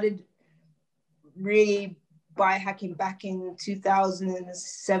started really biohacking back in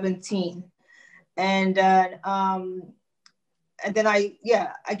 2017, and then I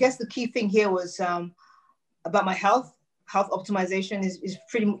guess the key thing here was about my health. Health optimization is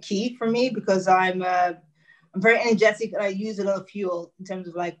pretty key for me because I'm very energetic and I use a lot of fuel in terms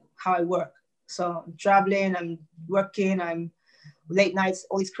of like how I work. So I'm traveling, I'm working, I'm late nights,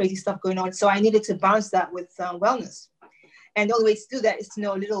 all this crazy stuff going on. So I needed to balance that with wellness. And the only way to do that is to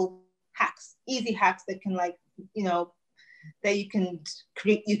know little hacks, easy hacks that can like, that you can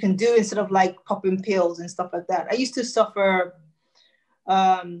create, you can do instead of like popping pills and stuff like that. I used to suffer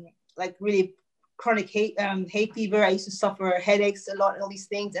like really chronic hay fever. I used to suffer headaches a lot and all these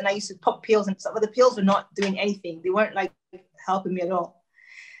things. And I used to pop pills and stuff, but the pills were not doing anything. They weren't like helping me at all.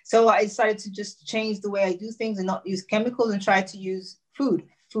 So I decided to just change the way I do things and not use chemicals and try to use food.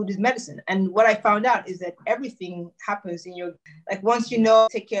 Food is medicine. And what I found out is that everything happens in your, like once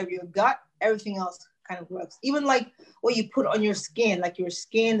take care of your gut, everything else kind of works. Even like what you put on your skin, like your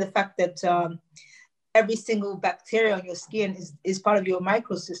skin, the fact that every single bacteria on your skin is part of your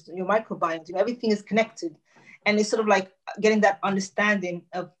microsystem, your microbiome. Everything is connected. And it's sort of like getting that understanding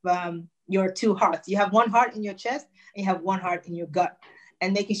of your two hearts. You have one heart in your chest and you have one heart in your gut,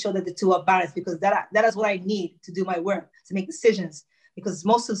 and making sure that the two are balanced, because that is what I need to do my work, to make decisions. Because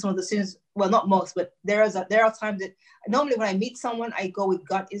most of some of the decisions, well, not most, but there are times that normally when I meet someone, I go with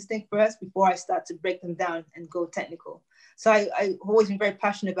gut instinct first before I start to break them down and go technical. So I've always been very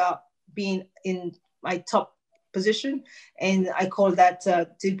passionate about being in my top position, and I call that to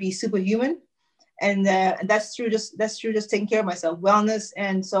be superhuman, and that's true. That's true. Just taking care of myself, wellness,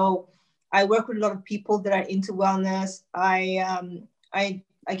 and so I work with a lot of people that are into wellness. I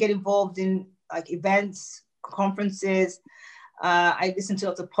get involved in like events, conferences. I listen to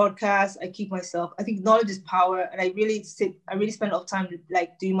lots of podcasts. I keep myself. I think knowledge is power, and I really spend a lot of time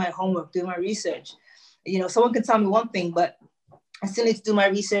like doing my homework, doing my research. Someone can tell me one thing, but I still need to do my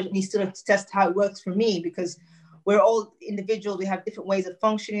research and still have to test how it works for me, because we're all individuals. We have different ways of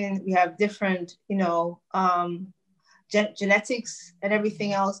functioning. We have different, genetics and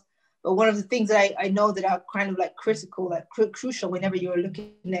everything else. But one of the things that I know that are kind of like critical, like crucial whenever you're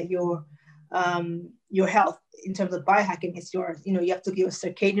looking at your health in terms of biohacking is you have to give a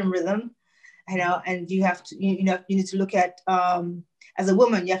circadian rhythm, and you have to, you need to look at, as a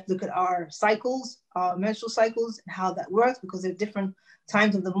woman, you have to look at our cycles, our menstrual cycles, and how that works, because at different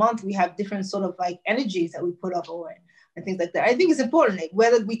times of the month, we have different sort of like energies that we put up over it and things like that. I think it's important, like,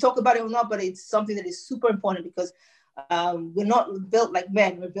 whether we talk about it or not, but it's something that is super important, because we're not built like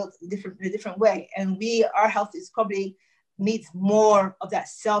men. We're built in a different way, and our health is probably needs more of that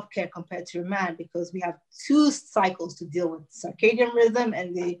self-care compared to a man, because we have two cycles to deal with: circadian rhythm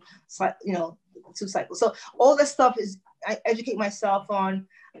and the two cycles. So all this stuff I educate myself on.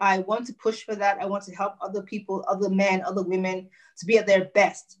 I want to push for that. I want to help other people, other men, other women, to be at their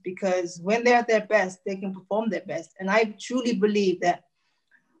best, because when they're at their best, they can perform their best. And I truly believe that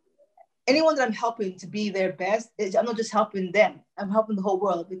anyone that I'm helping to be their best, I'm not just helping them, I'm helping the whole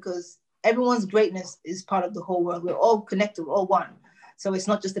world, because everyone's greatness is part of the whole world. We're all connected, we're all one. So it's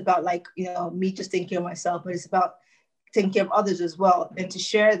not just about like, me just taking care of myself, but it's about taking care of others as well, and to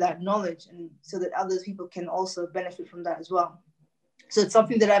share that knowledge, and so that other people can also benefit from that as well. So it's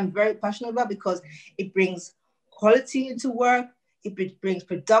something that I'm very passionate about, because it brings quality into work, it brings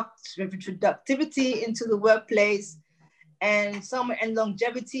productivity into the workplace, and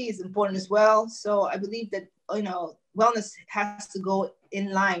longevity is important as well. So I believe that wellness has to go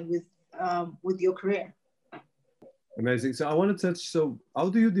in line with your career. Amazing. So I want to touch, so how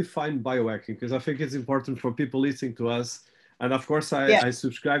do you define biohacking? Because I think it's important for people listening to us. And of course, Yeah. I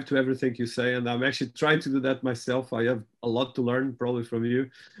subscribe to everything you say, and I'm actually trying to do that myself. I have a lot to learn, probably from you,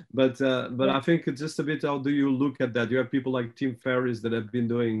 but Yeah. I think it's just a bit. How do you look at that? You have people like Tim Ferriss that have been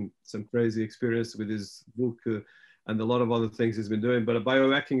doing some crazy experience with his book and a lot of other things he's been doing. But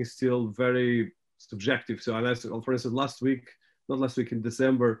biohacking is still very subjective. So, unless, for instance, not last week in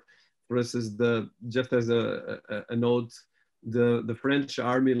December, for instance, just as a note, the French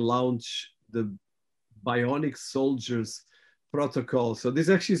army launched the bionic soldiers protocol. So this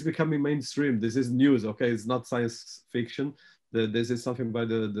actually is becoming mainstream. This is news, okay? It's not science fiction. This is something by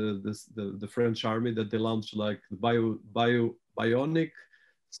the French army that they launched, like the bionic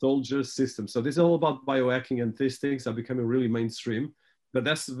soldier system. So this is all about biohacking, and these things are becoming really mainstream. But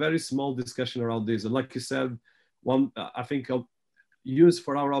that's a very small discussion around this. And like you said, one I think use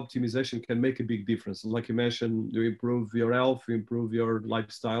for our optimization can make a big difference. And like you mentioned, you improve your health, you improve your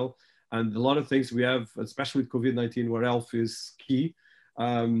lifestyle, and a lot of things we have, especially with COVID-19, where health is key.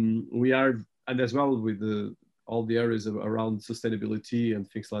 We are, and as well with all the areas around sustainability and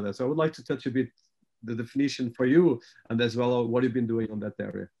things like that. So I would like to touch a bit the definition for you, and as well what you've been doing on that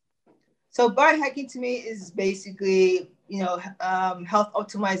area. So biohacking to me is basically, health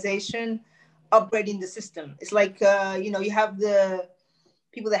optimization, upgrading the system. It's like, you have the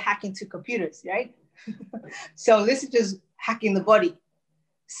people that hack into computers, right? So this is just hacking the body.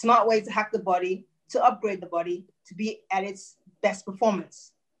 Smart ways to hack the body, to upgrade the body, to be at its best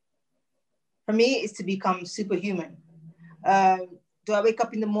performance. For me, it's to become superhuman. Do I wake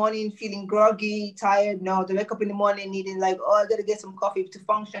up in the morning feeling groggy, tired? No. Do I wake up in the morning needing like, oh, I gotta get some coffee to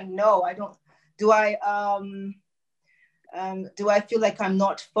function? No, I don't. Do I feel like I'm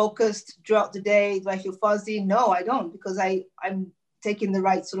not focused throughout the day? Do I feel fuzzy? No, I don't, because I'm taking the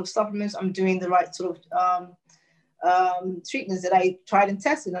right sort of supplements. I'm doing the right sort of treatments that I tried and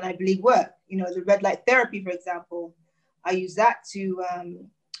tested and I believe work. The red light therapy, for example, I use that to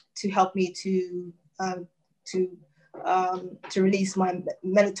help me to release my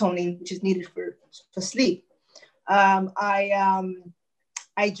melatonin, which is needed for sleep. I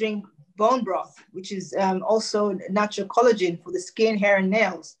drink bone broth, which is also natural collagen for the skin, hair, and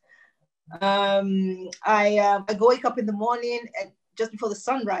nails. I go wake up in the morning and just before the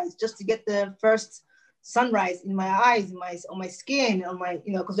sunrise, just to get the first sunrise in my eyes, on my skin, on my,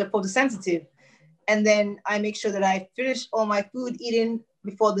 because they're photosensitive. And then I make sure that I finish all my food eating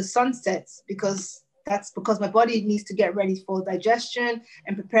before the sun sets, because my body needs to get ready for digestion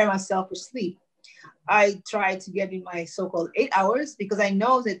and prepare myself for sleep. I try to get in my so-called 8 hours, because I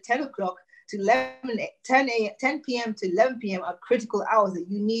know that 10 o'clock to 10 p.m. to 11 p.m. are critical hours that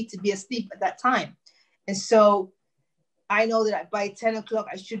you need to be asleep at that time. And so I know that by 10 o'clock,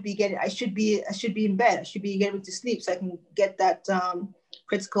 I should be in bed. I should be getting to sleep so I can get that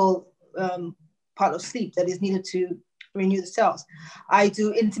critical part of sleep that is needed to renew the cells. I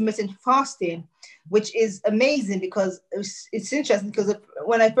do intermittent fasting, which is amazing because it's interesting, because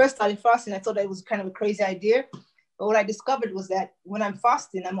when I first started fasting, I thought it was kind of a crazy idea. But what I discovered was that when I'm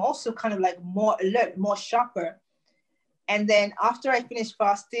fasting, I'm also kind of like more alert, more sharper. And then after I finish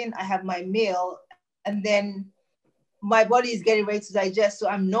fasting, I have my meal, and then my body is getting ready to digest. So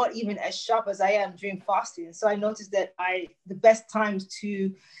I'm not even as sharp as I am during fasting. So I noticed that the best times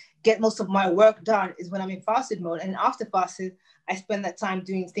to get most of my work done is when I'm in fasted mode. And after fasting, I spend that time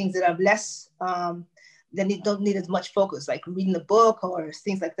doing things that are less, that don't need as much focus, like reading a book or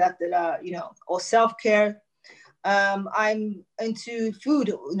things like that are, or self-care. I'm into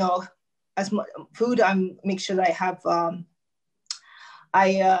food, as much food. I make sure that I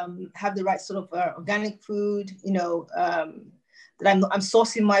have the right sort of organic food, that I'm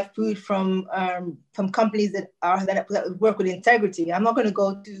sourcing my food from companies that work with integrity. I'm not going to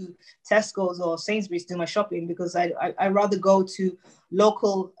go to Tesco's or Sainsbury's to do my shopping, because I rather go to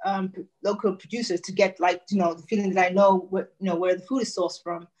local producers to get the feeling that I know where the food is sourced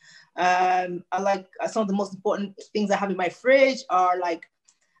from. I like some of the most important things I have in my fridge are like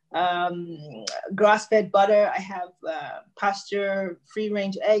grass-fed butter. I have pasture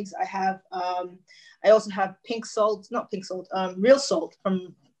free-range eggs. I also have real salt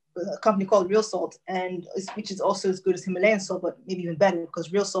from a company called Real Salt, which is also as good as Himalayan salt, but maybe even better,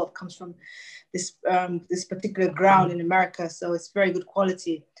 because real salt comes from this particular ground in America, so it's very good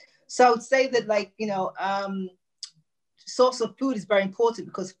quality. So I would say that source of food is very important,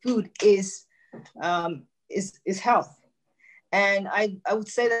 because food is health. And I would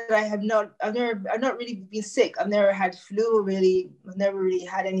say that I've not really been sick. I've never had flu, really. I've never really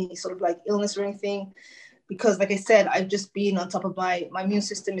had any sort of illness or anything, because like I said, I've just been on top of my immune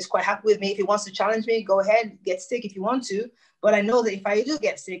system is quite happy with me. If it wants to challenge me, go ahead, get sick if you want to. But I know that if I do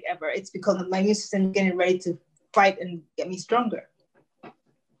get sick ever, it's because my immune system is getting ready to fight and get me stronger.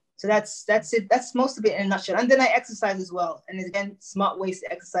 So that's it. That's most of it in a nutshell. And then I exercise as well. And again, smart ways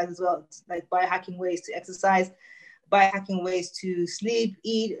to exercise as well. It's like biohacking ways to exercise, biohacking ways to sleep,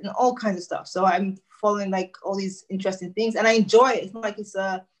 eat, and all kinds of stuff. So I'm following like all these interesting things, and I enjoy it. It's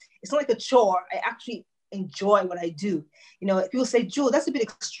not like a chore. I actually enjoy what I do. You know, if people say, Jewel, that's a bit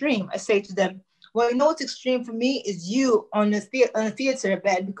extreme. I say to them, well, you know what's extreme for me is you on a theater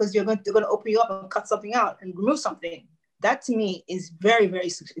bed because they're going to open you up and cut something out and remove something. That to me is very,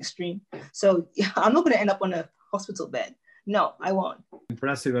 very extreme. So yeah, I'm not going to end up on a hospital bed. No, I won't.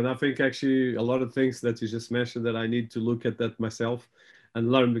 Impressive. And I think actually a lot of things that you just mentioned that I need to look at that myself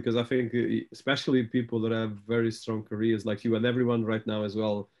and learn, because I think especially people that have very strong careers like you and everyone right now as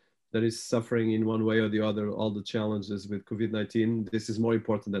well, that is suffering in one way or the other, all the challenges with COVID-19, this is more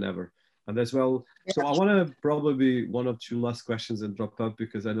important than ever. And as well, yeah. So I want to probably one or two last questions and drop up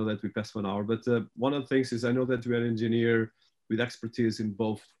because I know that we passed 1 hour. But one of the things is I know that we are an engineer with expertise in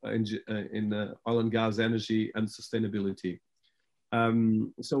both in oil and gas, energy, and sustainability.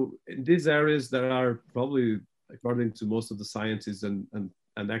 So in these areas that are probably, according to most of the scientists and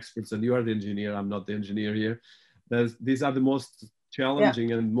experts, and you are the engineer, I'm not the engineer here, these are the most challenging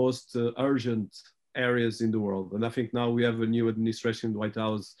yeah. and most urgent areas in the world. And I think now we have a new administration in the White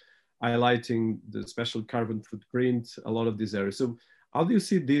House highlighting the special carbon footprint, a lot of these areas. So how do you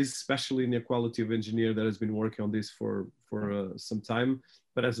see this, especially in the quality of engineer that has been working on this for some time,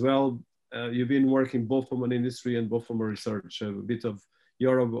 but as well, you've been working both from an industry and both from a research, a bit of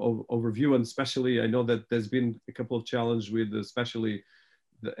your overview, and especially I know that there's been a couple of challenges with especially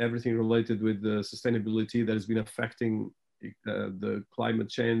everything related with the sustainability that has been affecting the climate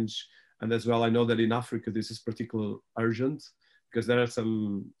change. And as well, I know that in Africa, this is particularly urgent because there are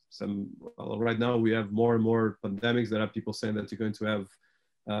some well, right now we have more and more pandemics. There are people saying that you're going to have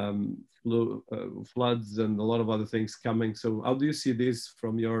floods and a lot of other things coming. So how do you see this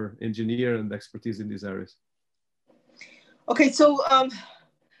from your engineer and expertise in these areas? Okay, so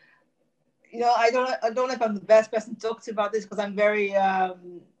you know, I don't know if I'm the best person to talk to about this because I'm very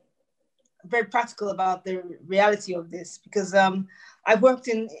very practical about the reality of this, because I've worked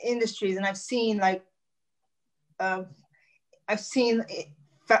in industries and I've seen like I've seen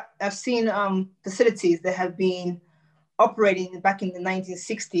facilities that have been operating back in the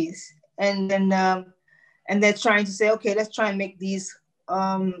 1960s, and then and they're trying to say, okay, let's try and make these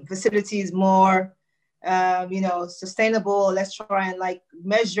facilities more you know, sustainable. Let's try and like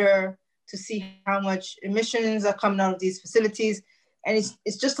measure to see how much emissions are coming out of these facilities, and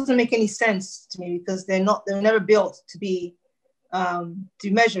it just doesn't make any sense to me because they were never built to be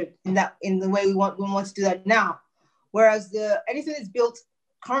measured in the way we want to do that now. Whereas anything that's built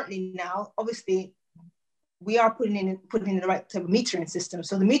currently now, obviously, we are putting in the right type of metering system.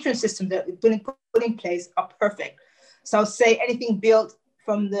 So the metering system that we put in place are perfect. So I'll say anything built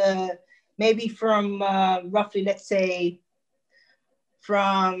from roughly, let's say,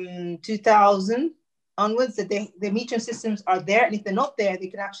 from 2000 onwards, that the metering systems are there, and if they're not there, they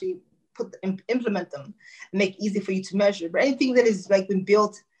can actually implement them and make it easy for you to measure. But anything that is like been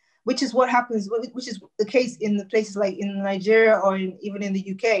built, which is what happens, which is the case in the places like in Nigeria or even in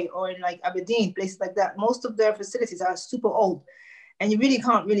the UK or in like Aberdeen, places like that, most of their facilities are super old, and you really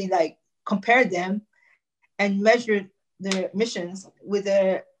can't really like compare them and measure the emissions with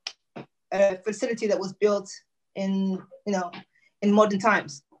a facility that was built in, you know, in modern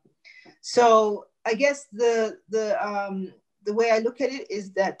times. So I guess the way I look at it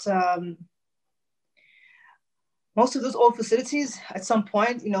is that most of those old facilities, at some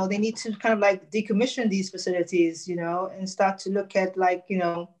point, you know, they need to kind of like decommission these facilities, you know, and start to look at like, you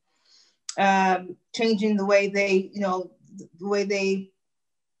know, changing the way they, you know,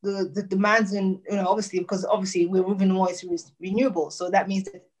 the demands, and, you know, obviously we're moving more into renewables. So that means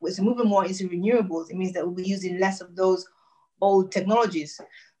that we're moving more into renewables. It means that we'll be using less of those old technologies.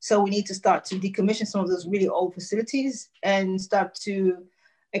 So we need to start to decommission some of those really old facilities and start to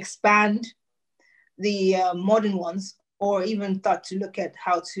expand the modern ones, or even start to look at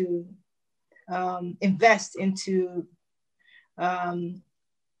how to invest into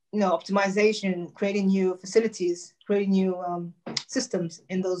you know, optimization, creating new facilities, creating new systems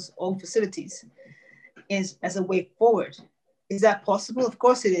in those old facilities is as a way forward. Is that possible? Of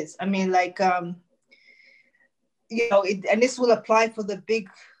course it is. I mean, like, you know, and this will apply for the big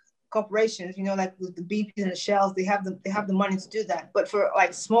corporations, you know, like the BPs and the Shells, they have the money to do that. But for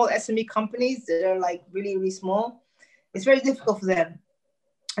like small SME companies that are like really, really small, it's very difficult for them.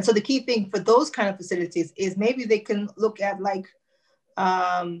 And so the key thing for those kind of facilities is maybe they can look at like,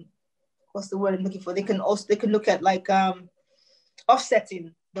 what's the word I'm looking for? They can look at like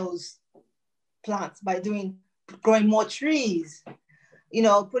offsetting those plants by doing growing more trees, you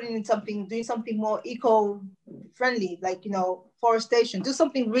know, putting in something, doing something more eco-friendly, like, you know, forestation, do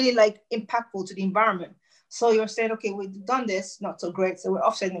something really like impactful to the environment. So you're saying, okay, we've done this, not so great, so we're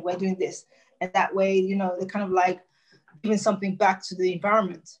offsetting it, we're doing this. And that way, you know, they're kind of like giving something back to the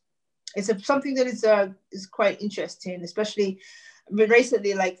environment. It's something that is quite interesting, especially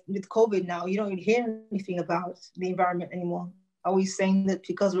recently, like with COVID now, you don't even hear anything about the environment anymore. Are we saying that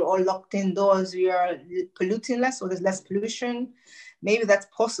because we're all locked indoors, we are polluting less, or there's less pollution? Maybe that's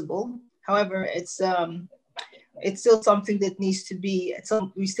possible. However, it's still something that needs to be.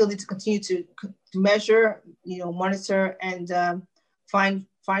 We still need to continue to measure, you know, monitor, and find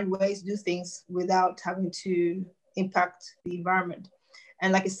ways to do things without having to impact the environment.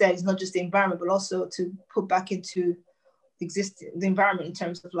 And like I said, it's not just the environment, but also to put back into the environment in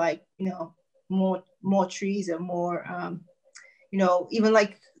terms of, like, you know, more trees and more, you know, even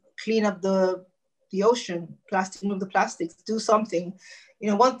like clean up the ocean, remove the plastics, do something. You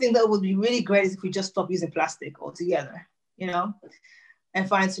know, one thing that would be really great is if we just stop using plastic altogether, you know, and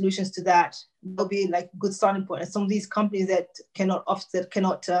find solutions to that. That'll be like a good starting point. And some of these companies that cannot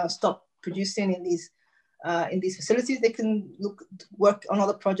stop producing in these facilities, they can work on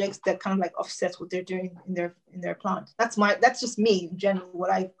other projects that kind of like offset what they're doing in their plant. That's just me in general, what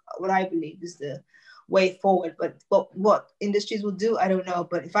I believe is the way forward. But what industries will do, I don't know.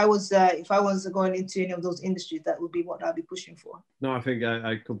 But if I was going into any of those industries, that would be what I'd be pushing for. No, I think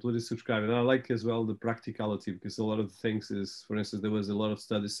I completely subscribe. And I like as well the practicality, because a lot of the things is, for instance, there was a lot of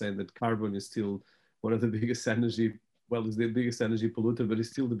studies saying that carbon is still one of the biggest energy, well, it's the biggest energy polluter, but it's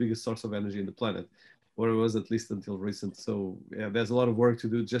still the biggest source of energy in the planet, or it was at least until recent. So yeah, there's a lot of work to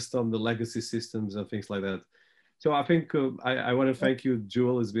do just on the legacy systems and things like that. So I think I want to thank you,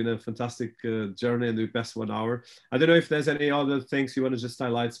 Jewel. It's been a fantastic journey in the past 1 hour. I don't know if there's any other things you want to just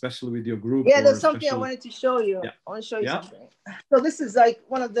highlight, especially with your group. Yeah, there's something I wanted to show you. Yeah. I want to show you something. So this is like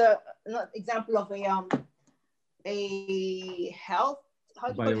one of the example of a health,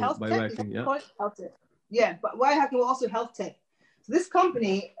 how do you call it, health tech? Health tech. Yeah, but biohacking will also health tech. So this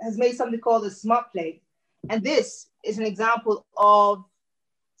company has made something called a smart plate. And this is an example of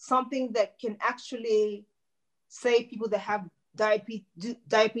something that can actually save people that have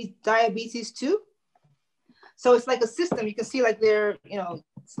diabetes too. So it's like a system. You can see like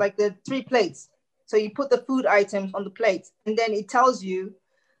it's like the 3 plates. So you put the food items on the plates, and then it tells you,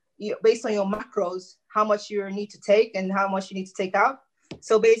 based on your macros, how much you need to take and how much you need to take out.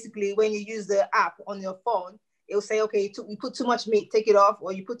 So basically, when you use the app on your phone, it will say, okay, you put too much meat, take it off,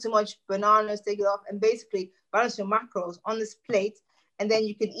 or you put too much bananas, take it off, and basically balance your macros on this plate, and then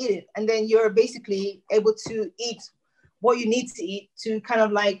you can eat it. And then you're basically able to eat what you need to eat to kind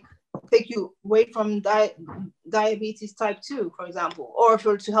of like take you away from diabetes type 2, for example, or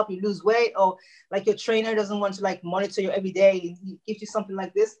to help you lose weight, or like your trainer doesn't want to like monitor you every day, he gives you something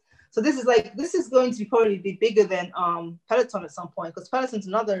like this. So this is going to probably be bigger than Peloton at some point, because Peloton's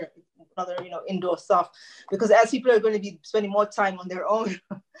another indoor stuff, because as people are going to be spending more time on their own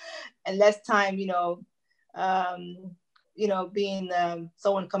and less time being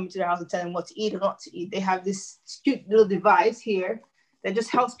someone coming to their house and telling them what to eat or not to eat, they have this cute little device here that just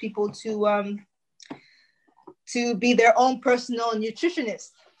helps people to be their own personal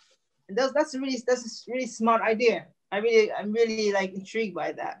nutritionist. And that's a really smart idea. I'm really like intrigued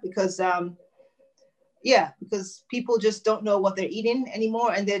by that, because because people just don't know what they're eating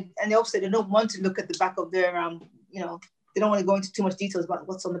anymore, and they also they don't want to look at the back of their they don't want to go into too much details about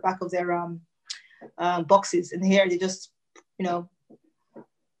what's on the back of their boxes. And here they just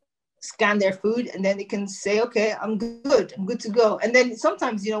scan their food, and then they can say, okay, I'm good to go. And then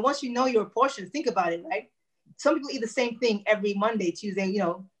sometimes, once you know your portion, think about it, right? Some people eat the same thing every Monday, Tuesday, you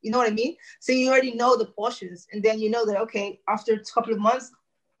know what I mean? So you already know the portions, and then you know that, okay, after a couple of months,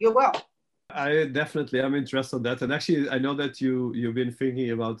 you're well. I'm interested in that. And actually, I know that you've been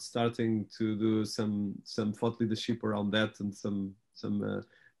thinking about starting to do some thought leadership around that, and some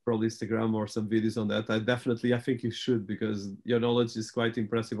probably Instagram or some videos on that. I think you should, because your knowledge is quite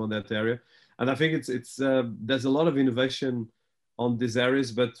impressive on that area. And I think it's there's a lot of innovation on these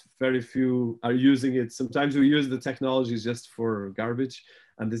areas, but very few are using it. Sometimes we use the technologies just for garbage,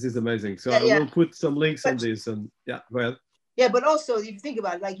 and this is amazing. So I will put some links on this, and go ahead. Yeah, but also if you think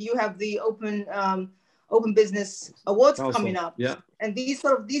about it, like you have the Open Business Awards coming up, and these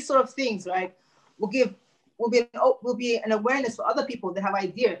sort of things, right, will be an awareness for other people that have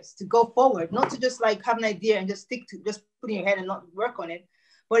ideas to go forward, not to just like have an idea and just stick to just putting your head and not work on it,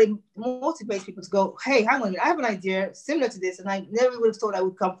 but it motivates people to go, hey, hang on, I have an idea similar to this, and I never would have thought I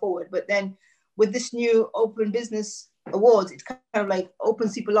would come forward. But then with this new Open Business awards, it kind of like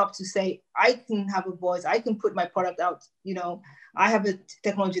opens people up to say, I can have a voice, I can put my product out, you know, I have a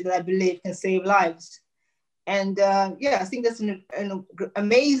technology that I believe can save lives. And yeah, I think that's an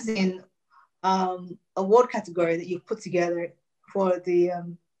amazing award category that you've put together for the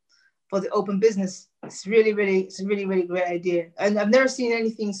open business. It's really, really great idea. And I've never seen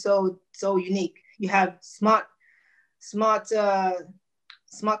anything so unique. You have smart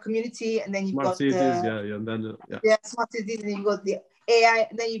community, and then you've got cities, and then smart cities, and then you got the AI,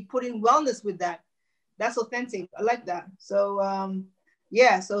 and then you put in wellness with that. That's authentic. I like that. So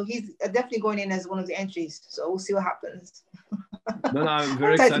yeah, so he's definitely going in as one of the entries. So we'll see what happens. No, I'm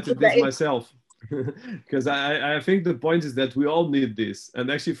very excited this myself. Because I think the point is that we all need this, and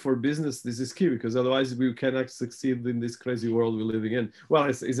actually for business this is key, because otherwise we cannot succeed in this crazy world we're living in. Well,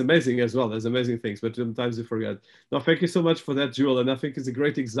 it's amazing as well, there's amazing things, but sometimes you forget. No, thank you so much for that, Jewel, and I think it's a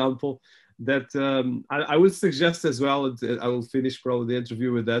great example that I would suggest as well, and I will finish probably the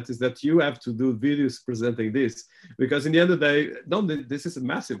interview with that, is that you have to do videos presenting this, because in the end of the day, no, this is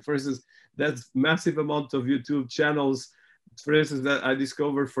massive. For instance, that's massive amount of YouTube channels, for instance, that I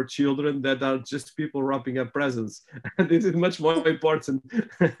discovered for children that are just people wrapping up presents. And this is much more important.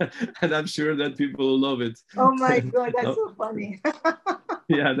 And I'm sure that people will love it. Oh my God, that's so funny.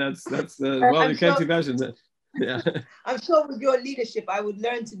 Yeah, that's well, you can't imagine that. Yeah. I'm sure with your leadership, I would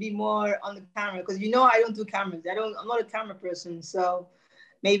learn to be more on the camera, because you know I don't do cameras. I'm not a camera person. So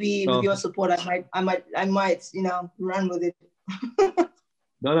maybe with your support, I might, you know, run with it.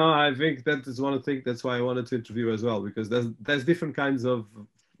 No, I think that is one of the things. That's why I wanted to interview as well, because there's different kinds of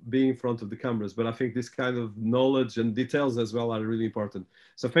being in front of the cameras, but I think this kind of knowledge and details as well are really important.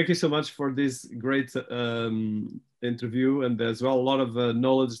 So thank you so much for this great interview, and as well a lot of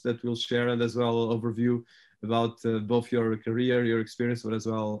knowledge that we'll share, and as well overview about both your career, your experience, but as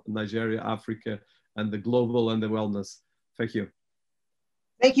well Nigeria, Africa, and the global and the wellness. Thank you.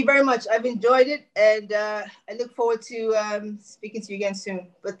 Thank you very much. I've enjoyed it, and I look forward to speaking to you again soon.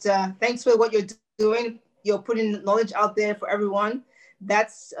 But thanks for what you're doing. You're putting knowledge out there for everyone.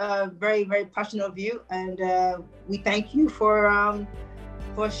 That's very, very passionate of you, and we thank you for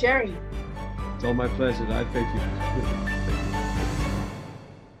sharing. It's all my pleasure. I thank you.